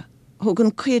dúlre, thug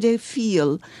an cuireadh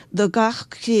fial do gach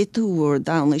créatúr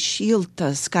dá na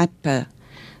síalta scape,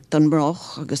 don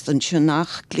mroch agus don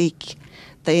Cnuasach clic,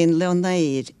 daon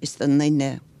leonéir is den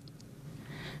naine.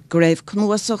 Go raibh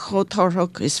Cnuasach ó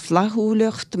torthach is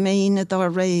flathúlacht méine dá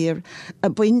réir a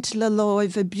buint le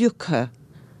láimh a bhiúcha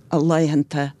a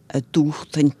leihananta a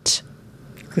dúchtaint.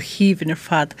 Go híhann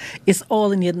fad is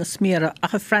álan iad na sméire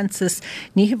ach a Francis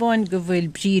ní bháin go bhfuil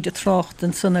bríd a trácht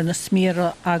an sunna na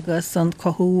sméire agus an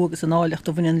cothú agus an áilecht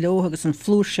a bhain an leoth agus an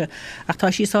flúrse ach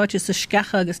tá sí sáte sa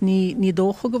scecha agus ní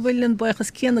dócha go bhfuil an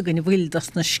buchas céanna go bhfuil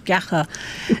das na scecha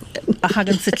a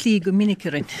hagan sa tlí go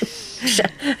minicirinn.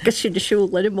 Gus sin de siúil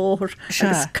le móthir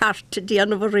agus carta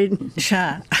díanamh rin. Se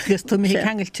agus tú mé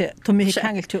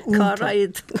cheangilte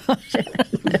Cáraid.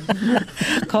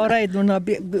 Cáraid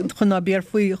chuna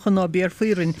bíar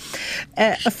fuirin.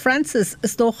 Francis,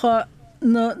 is dócha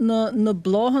na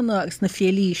bláhanna agus na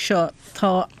fialí seo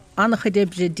tá annach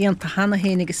débre déanta hana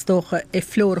hénig is tócha I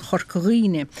flór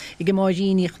chorcaghine. I go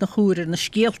máidíníoch na chúir na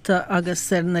scéalta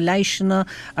agus na leiseanna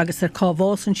agus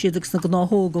cábhásan siad agus na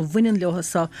gnáthó go bhainean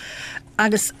leothasa.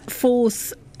 Agus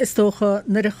fós Is tócha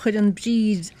nar a chuir an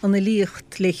bríd an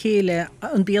líocht le chéile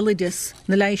an béalides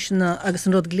na leiisina agus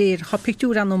an rud gléir, cha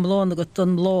picú an mlána go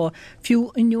don lá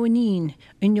fiú in neonín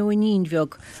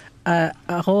bheag a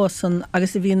rásan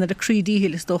agus a bhíon ar a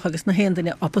crídíhil is tócha agus na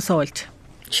héandaine apasáilt.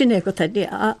 Sinné go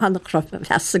anna crop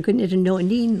heasa gon ar an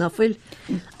neonín na bhfuil.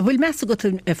 Bhfuil measa go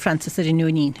Francis ar in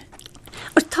neonín?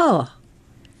 Tá,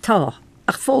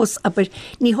 ach fós aber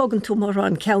ní hagann tú mar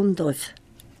an ceanndóibh.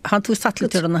 Han tú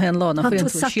satlitir an na hen lána Han tú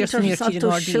satlitir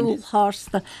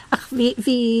hásta ach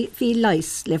hí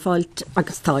leis le fáilt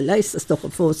agus tá leis is doch a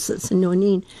fós san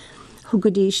neonín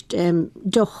thugadíist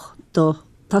doch do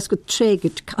tas go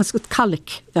trégid as go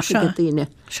calic go daine.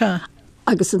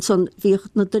 Agus an son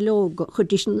bhíocht na delóga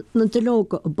chudís na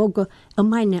delóga a boga a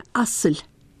maine asal.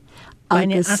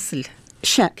 Maine asal?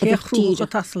 Se chrú go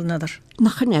tasal nadar.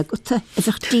 Nachne go a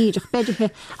bheith díirech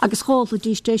bedithe agus hála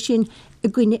díiste sin a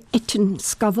gcuine etin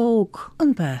scavóg.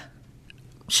 An be?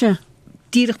 Se.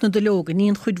 Díirech na delóga,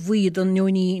 níon chud bhuiad an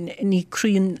neonín ní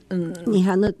crín ní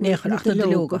hana na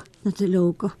delóga. Na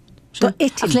delóga. Tá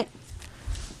etin?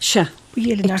 Se.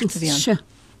 Bhuiile narta bhían. Se.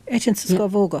 Etin sa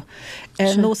scavóga.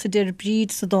 Nó sa dir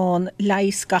bríd sa dán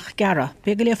leis gach gara.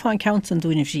 Be go le fáin count an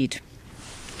dúine bhríd?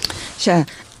 Se.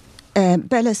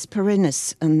 Bellis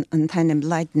Perinus an tainnim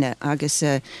leidne agus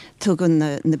tugan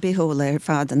na bihóla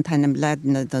fad an tainnim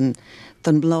leidne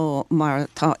don blá mar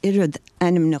tá irid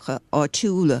animnecha á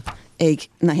túla ag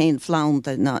na héin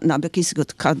flaunde na bekis go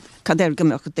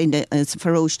kadergamach daine sa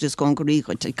ferróstes gon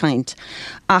gorígot i kaint.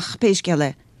 Ach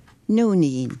péisgele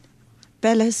nónín,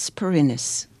 Bellis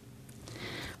Perinus.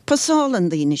 Pasálan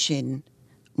daine sin,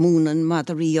 múnan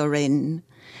madarí orin,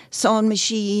 sán me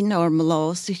sin or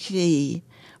malás i chré,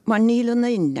 mar nílan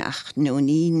innach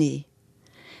nóníní.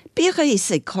 Bícha is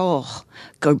éách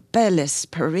gur Bellis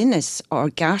Perinus or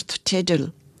gart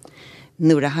tidal.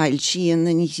 Nuair a hail sían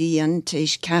in hían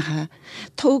teis cetha,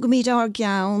 tóg míad ar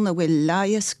geann a bhfuil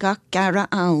laias gach gara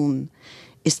ann.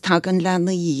 Is tagan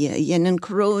lena dhéanaan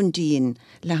cróndín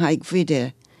le haig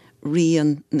vide,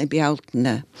 rian na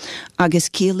bealtna. Agus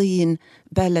cílíon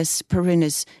Bellis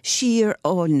Perinus sír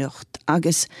ánocht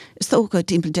agus stócha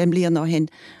timpel demlíon á hen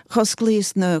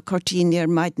chosglís na cortíniar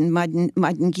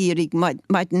maiden gírig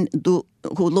maiden dú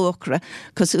húlócra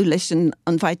cosú leis an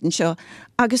bhaiten seo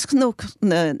agus cnóch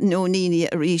na nóníine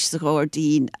a rís sa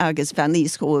gáirdín agus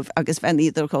bheníos chomh agus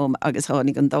bheníidir chom agus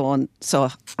tháinig an dáin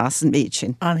só as an méid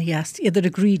sin. Anna yes, idir a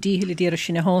grídíhil díar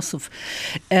sin a hásamh.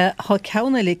 Tá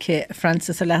ceanna le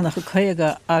Francis a lenach go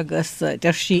chuige agus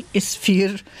der si is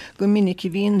fír go minic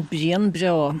bhíon brian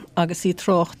breá agus í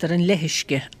trocht ar an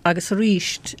lehiisce agus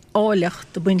ríist áleach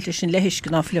do buintli sin lehiisce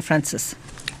ná le Francis.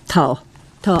 Tá,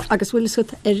 agus bhfuil is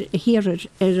hirir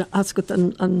ascut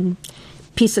an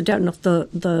písa dénach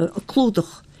de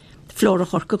clúdach flóra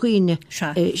chorcaghine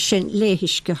sin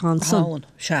léhiisce há son.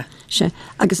 Se.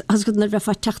 Agus ascut na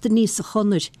bheith teachta níos a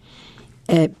chonir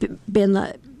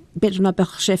bena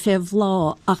bech sé fé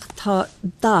bhlá ach tá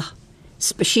da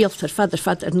speisialtar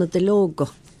feidir na delóga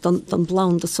don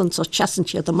blán de sun so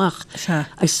chasintí amach.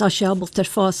 Agus sá sé abal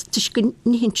fás tuis go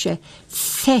níhinn sé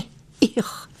fé ich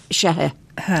sethe.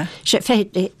 Se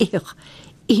féide ich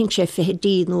ín sé fé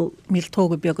díú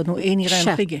míltóga beagad nó éí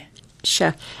raige.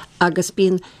 Se agus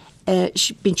bín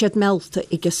siad melta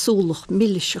ag súlach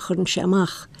milliise chun sé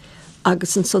amach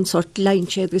agus an son sort lein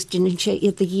sé agus dunnen sé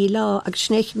iad a dhí lá agus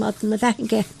snéich mat na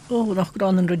bheige. Ó nach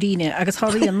grán an rodíine agus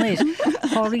háí an néid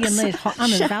há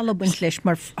an bhebuint leis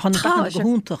mar hanna go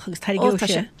húntaach agus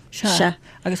teir se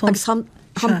agus han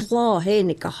blá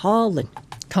hénig go hálinn.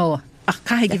 Tá ach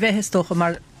caiigi bheithtócha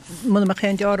mar mun mar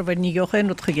chéan dear bhar ní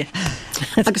chéan chuige.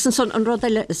 Agus an son an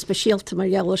rodile is speisialta mar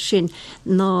jeall sin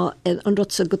ná an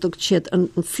rotsa godug siad an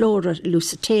flóra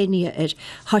Lusitania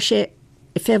há sé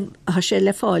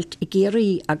le fáilt i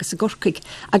géirí agus a gorcaig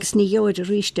agus ní jóid a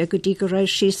ríiste go dtí go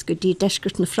raibh síos go dtí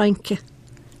deisgurt na Franke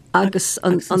agus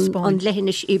an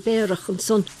lehinis Ibéireach an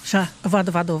son. Se a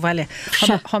bhd ó bhaile.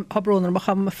 Habrónar mar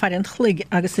chum fearan chlig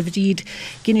agus a bhdíd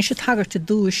gine se tagart a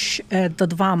dúis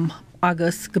dad bham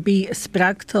agus go bí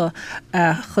spreagta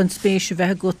chun spéise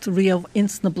bheith go riamh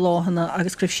ins na bláhanna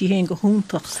agus cribh sí héin go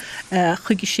húntaach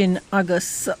chuige sin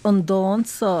agus an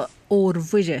dása ór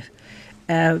bhuiide.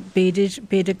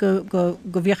 Béidir go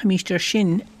bheachmíiste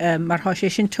sin mar há sé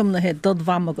sin tumnathe dod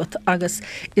bhamagat agus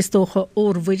is dócha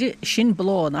órbhuiide sin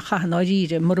bláán a chahan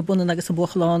áíre mar a bunan agus a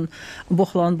buchláán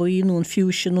buíún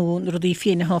fiúsinú rudí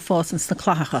féine há fásans na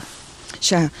chlácha.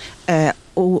 Se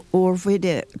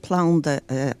órbhuiide plánda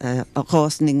a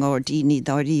gásanning á daoine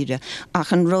dáíre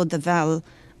ach an rud a bheall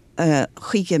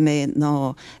chuige mé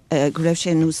ná greibh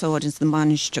sé úsáidins na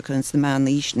manisteachchans na man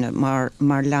ísne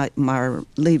mar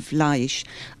liv leiis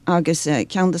agus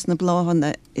ceandas na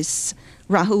bláhanna is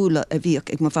rathúla a bhíoh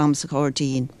ag má fam sa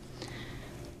cordín.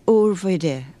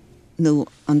 Óirmhaide nó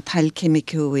an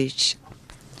tailcimiciúid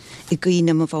I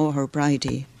gcuine má bháthar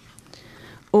braidí.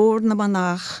 Ór na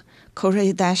manach chur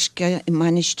é deisce I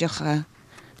manisteacha,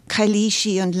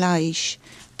 cailísí an leiis,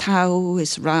 tau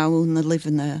is rá na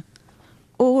livanna.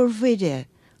 Óirmhaide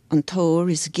an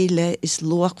tóir is gile is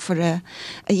luachfare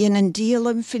a dhéanaan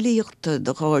díalam filíochta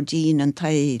do cordín an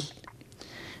tail.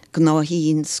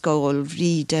 Gnáhín scáil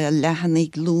bhríde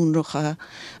lehannig lúnracha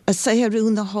a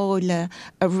saoirún na háile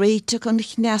a réiteach an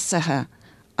Cnuasach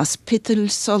as pitil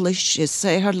solis is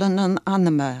saoirlan an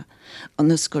anama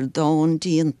agus gur dáin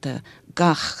díanta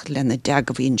gach lena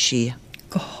deagahín si.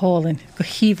 Go hálinn, go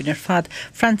híhann fad.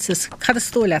 Francis, cad a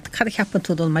stóileat, cad a cheapan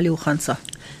tú don maliúchansa?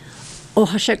 Ó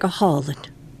ha sé go hálinn.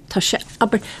 Tá sé,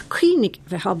 aber cuinig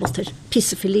bheith habaltar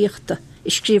písa filíochta I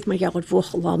scríomh mar geagar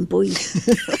bhuachal an buí.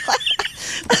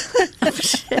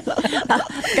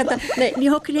 Ní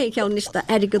hocan é ceann is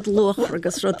agad lochar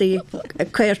agus rodí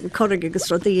chuir an corrig agus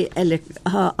rodí eile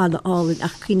anna álinn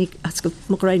ach cuinig as go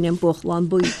marráine an bhuachal an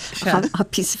buí a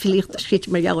písa filíochta scríte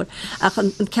mar geagar ach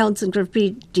an ceann an gribh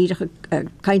bríd díireach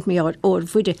caint mé áir óir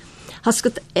bhuide. Has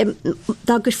go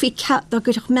da gur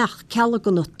meach ceala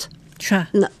go nut.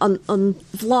 An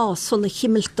bhlás sonna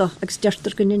chimilta agus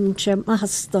deirtar go ninn sem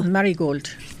ahasta. Marigold.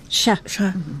 Se.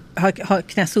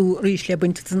 Cneasú rís le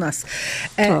buinte nas.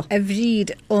 A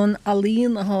bhríd an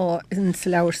alíon aá in sa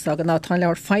leabharsag an tá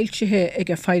leabhar fáiltethe ag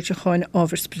a fáilteáin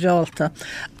ábhar spirálta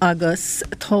agus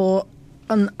tá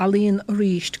an alíon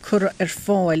ríist cur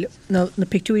fáil na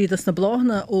pictúidas na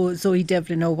bláhanna ó Zoe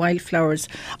Devlin ó Wildflowers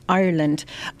Ireland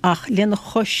ach lena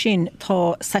chosin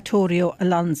tá Satorio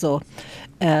Alonso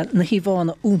na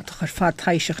híhána úntach fad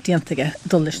taiiseach diantaige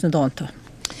dul leis na dáanta.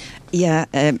 Ja,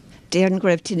 déan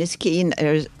greibh tinnis cín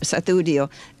Satorio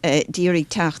díorí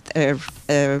techt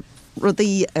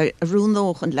rudaí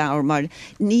rúnóch an leabhar mar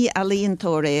ní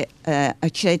alíontóir a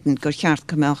chéan gur cheart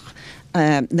gomeach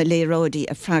na léróidí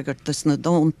a freagartas na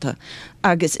dáanta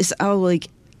agus is álaigh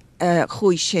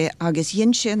chuí sé agus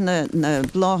dhéon sé na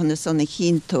bláhanna san na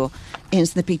chintó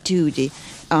ins na pictúdi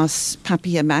as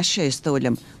papi a Miche is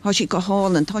dólam. Tá si go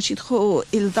hálan, tá si cho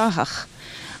ildachach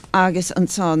agus an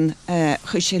san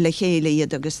chu sé le chéile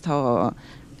iad agus tá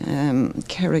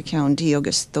Ceire County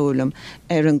agus dólam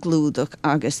an glúdach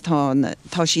agus tá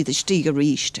siad a stíga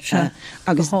ríist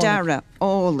agus dara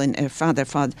álinn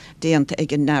fad déanta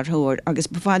ag an nárthóir agus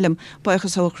bhhailm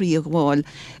bachas óchríí a gháil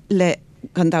le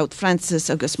gandát Francis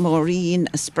agus Maureen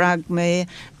a sprag mé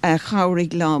a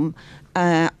chaurig lam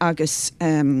agus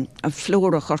a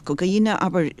flóra chorca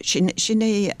aber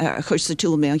sinné chuir sa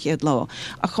túl mé an chéad lá.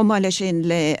 A chomáile sin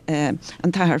le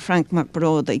an taithir Frank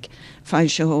McBrodig fáil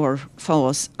seóir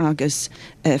fás agus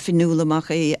finúlamach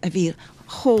é a bhí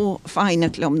cho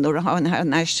feinelum nuair a hána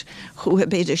neis chuha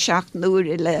beidir 7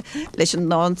 nuair leis an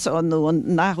nánsán nó an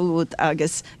náthúd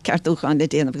agus ceartúchan le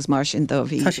déanamh mar sin dá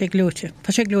bhí. Tá sé glúte.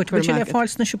 Tá sé glúte. Bhfuil sé le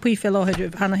fáils na siúpaí fel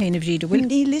áthir hana héanamh bhríd bhfuil.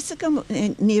 Ní lisa go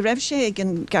ní raibh sé ag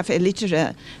an café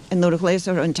litere in nuair a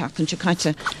gléasar an teachtain se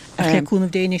caite. Le cúnmh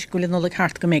déanais go le Nollag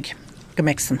hart go méid.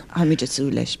 Gemexen. Hamid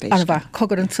sú leis be. Anna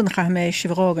cogur an suncha mé si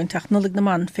bhrágan teach Nollag na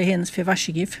man fé hénas fé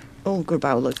bhaisigíh. Ó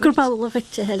gurbála. Gurbála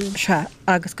vite hel. Se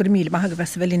agus gur míle maithe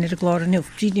bheits bhelín ar a gláir nuh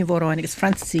brídní bhráin agus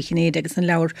Francis chinnéad agus an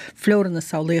leabhar flóran na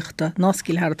sálaíochta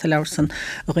náscíil thar a leabhar san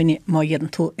a gine má dhéan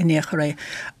tú in échar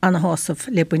anna hásamh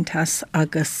le buinteas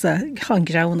agus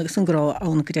changráin agus an grá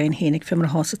anna go déon hénig fé mar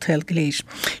hása tail goléis.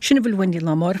 Sinna bhfuil windy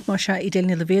lá mar má se I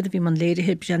déilna le bhéad bhí man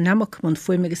léirithe be namach man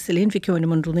fuim agus silín bhí ceáinna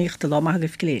man rúnaíochta lá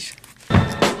maithagah goléis.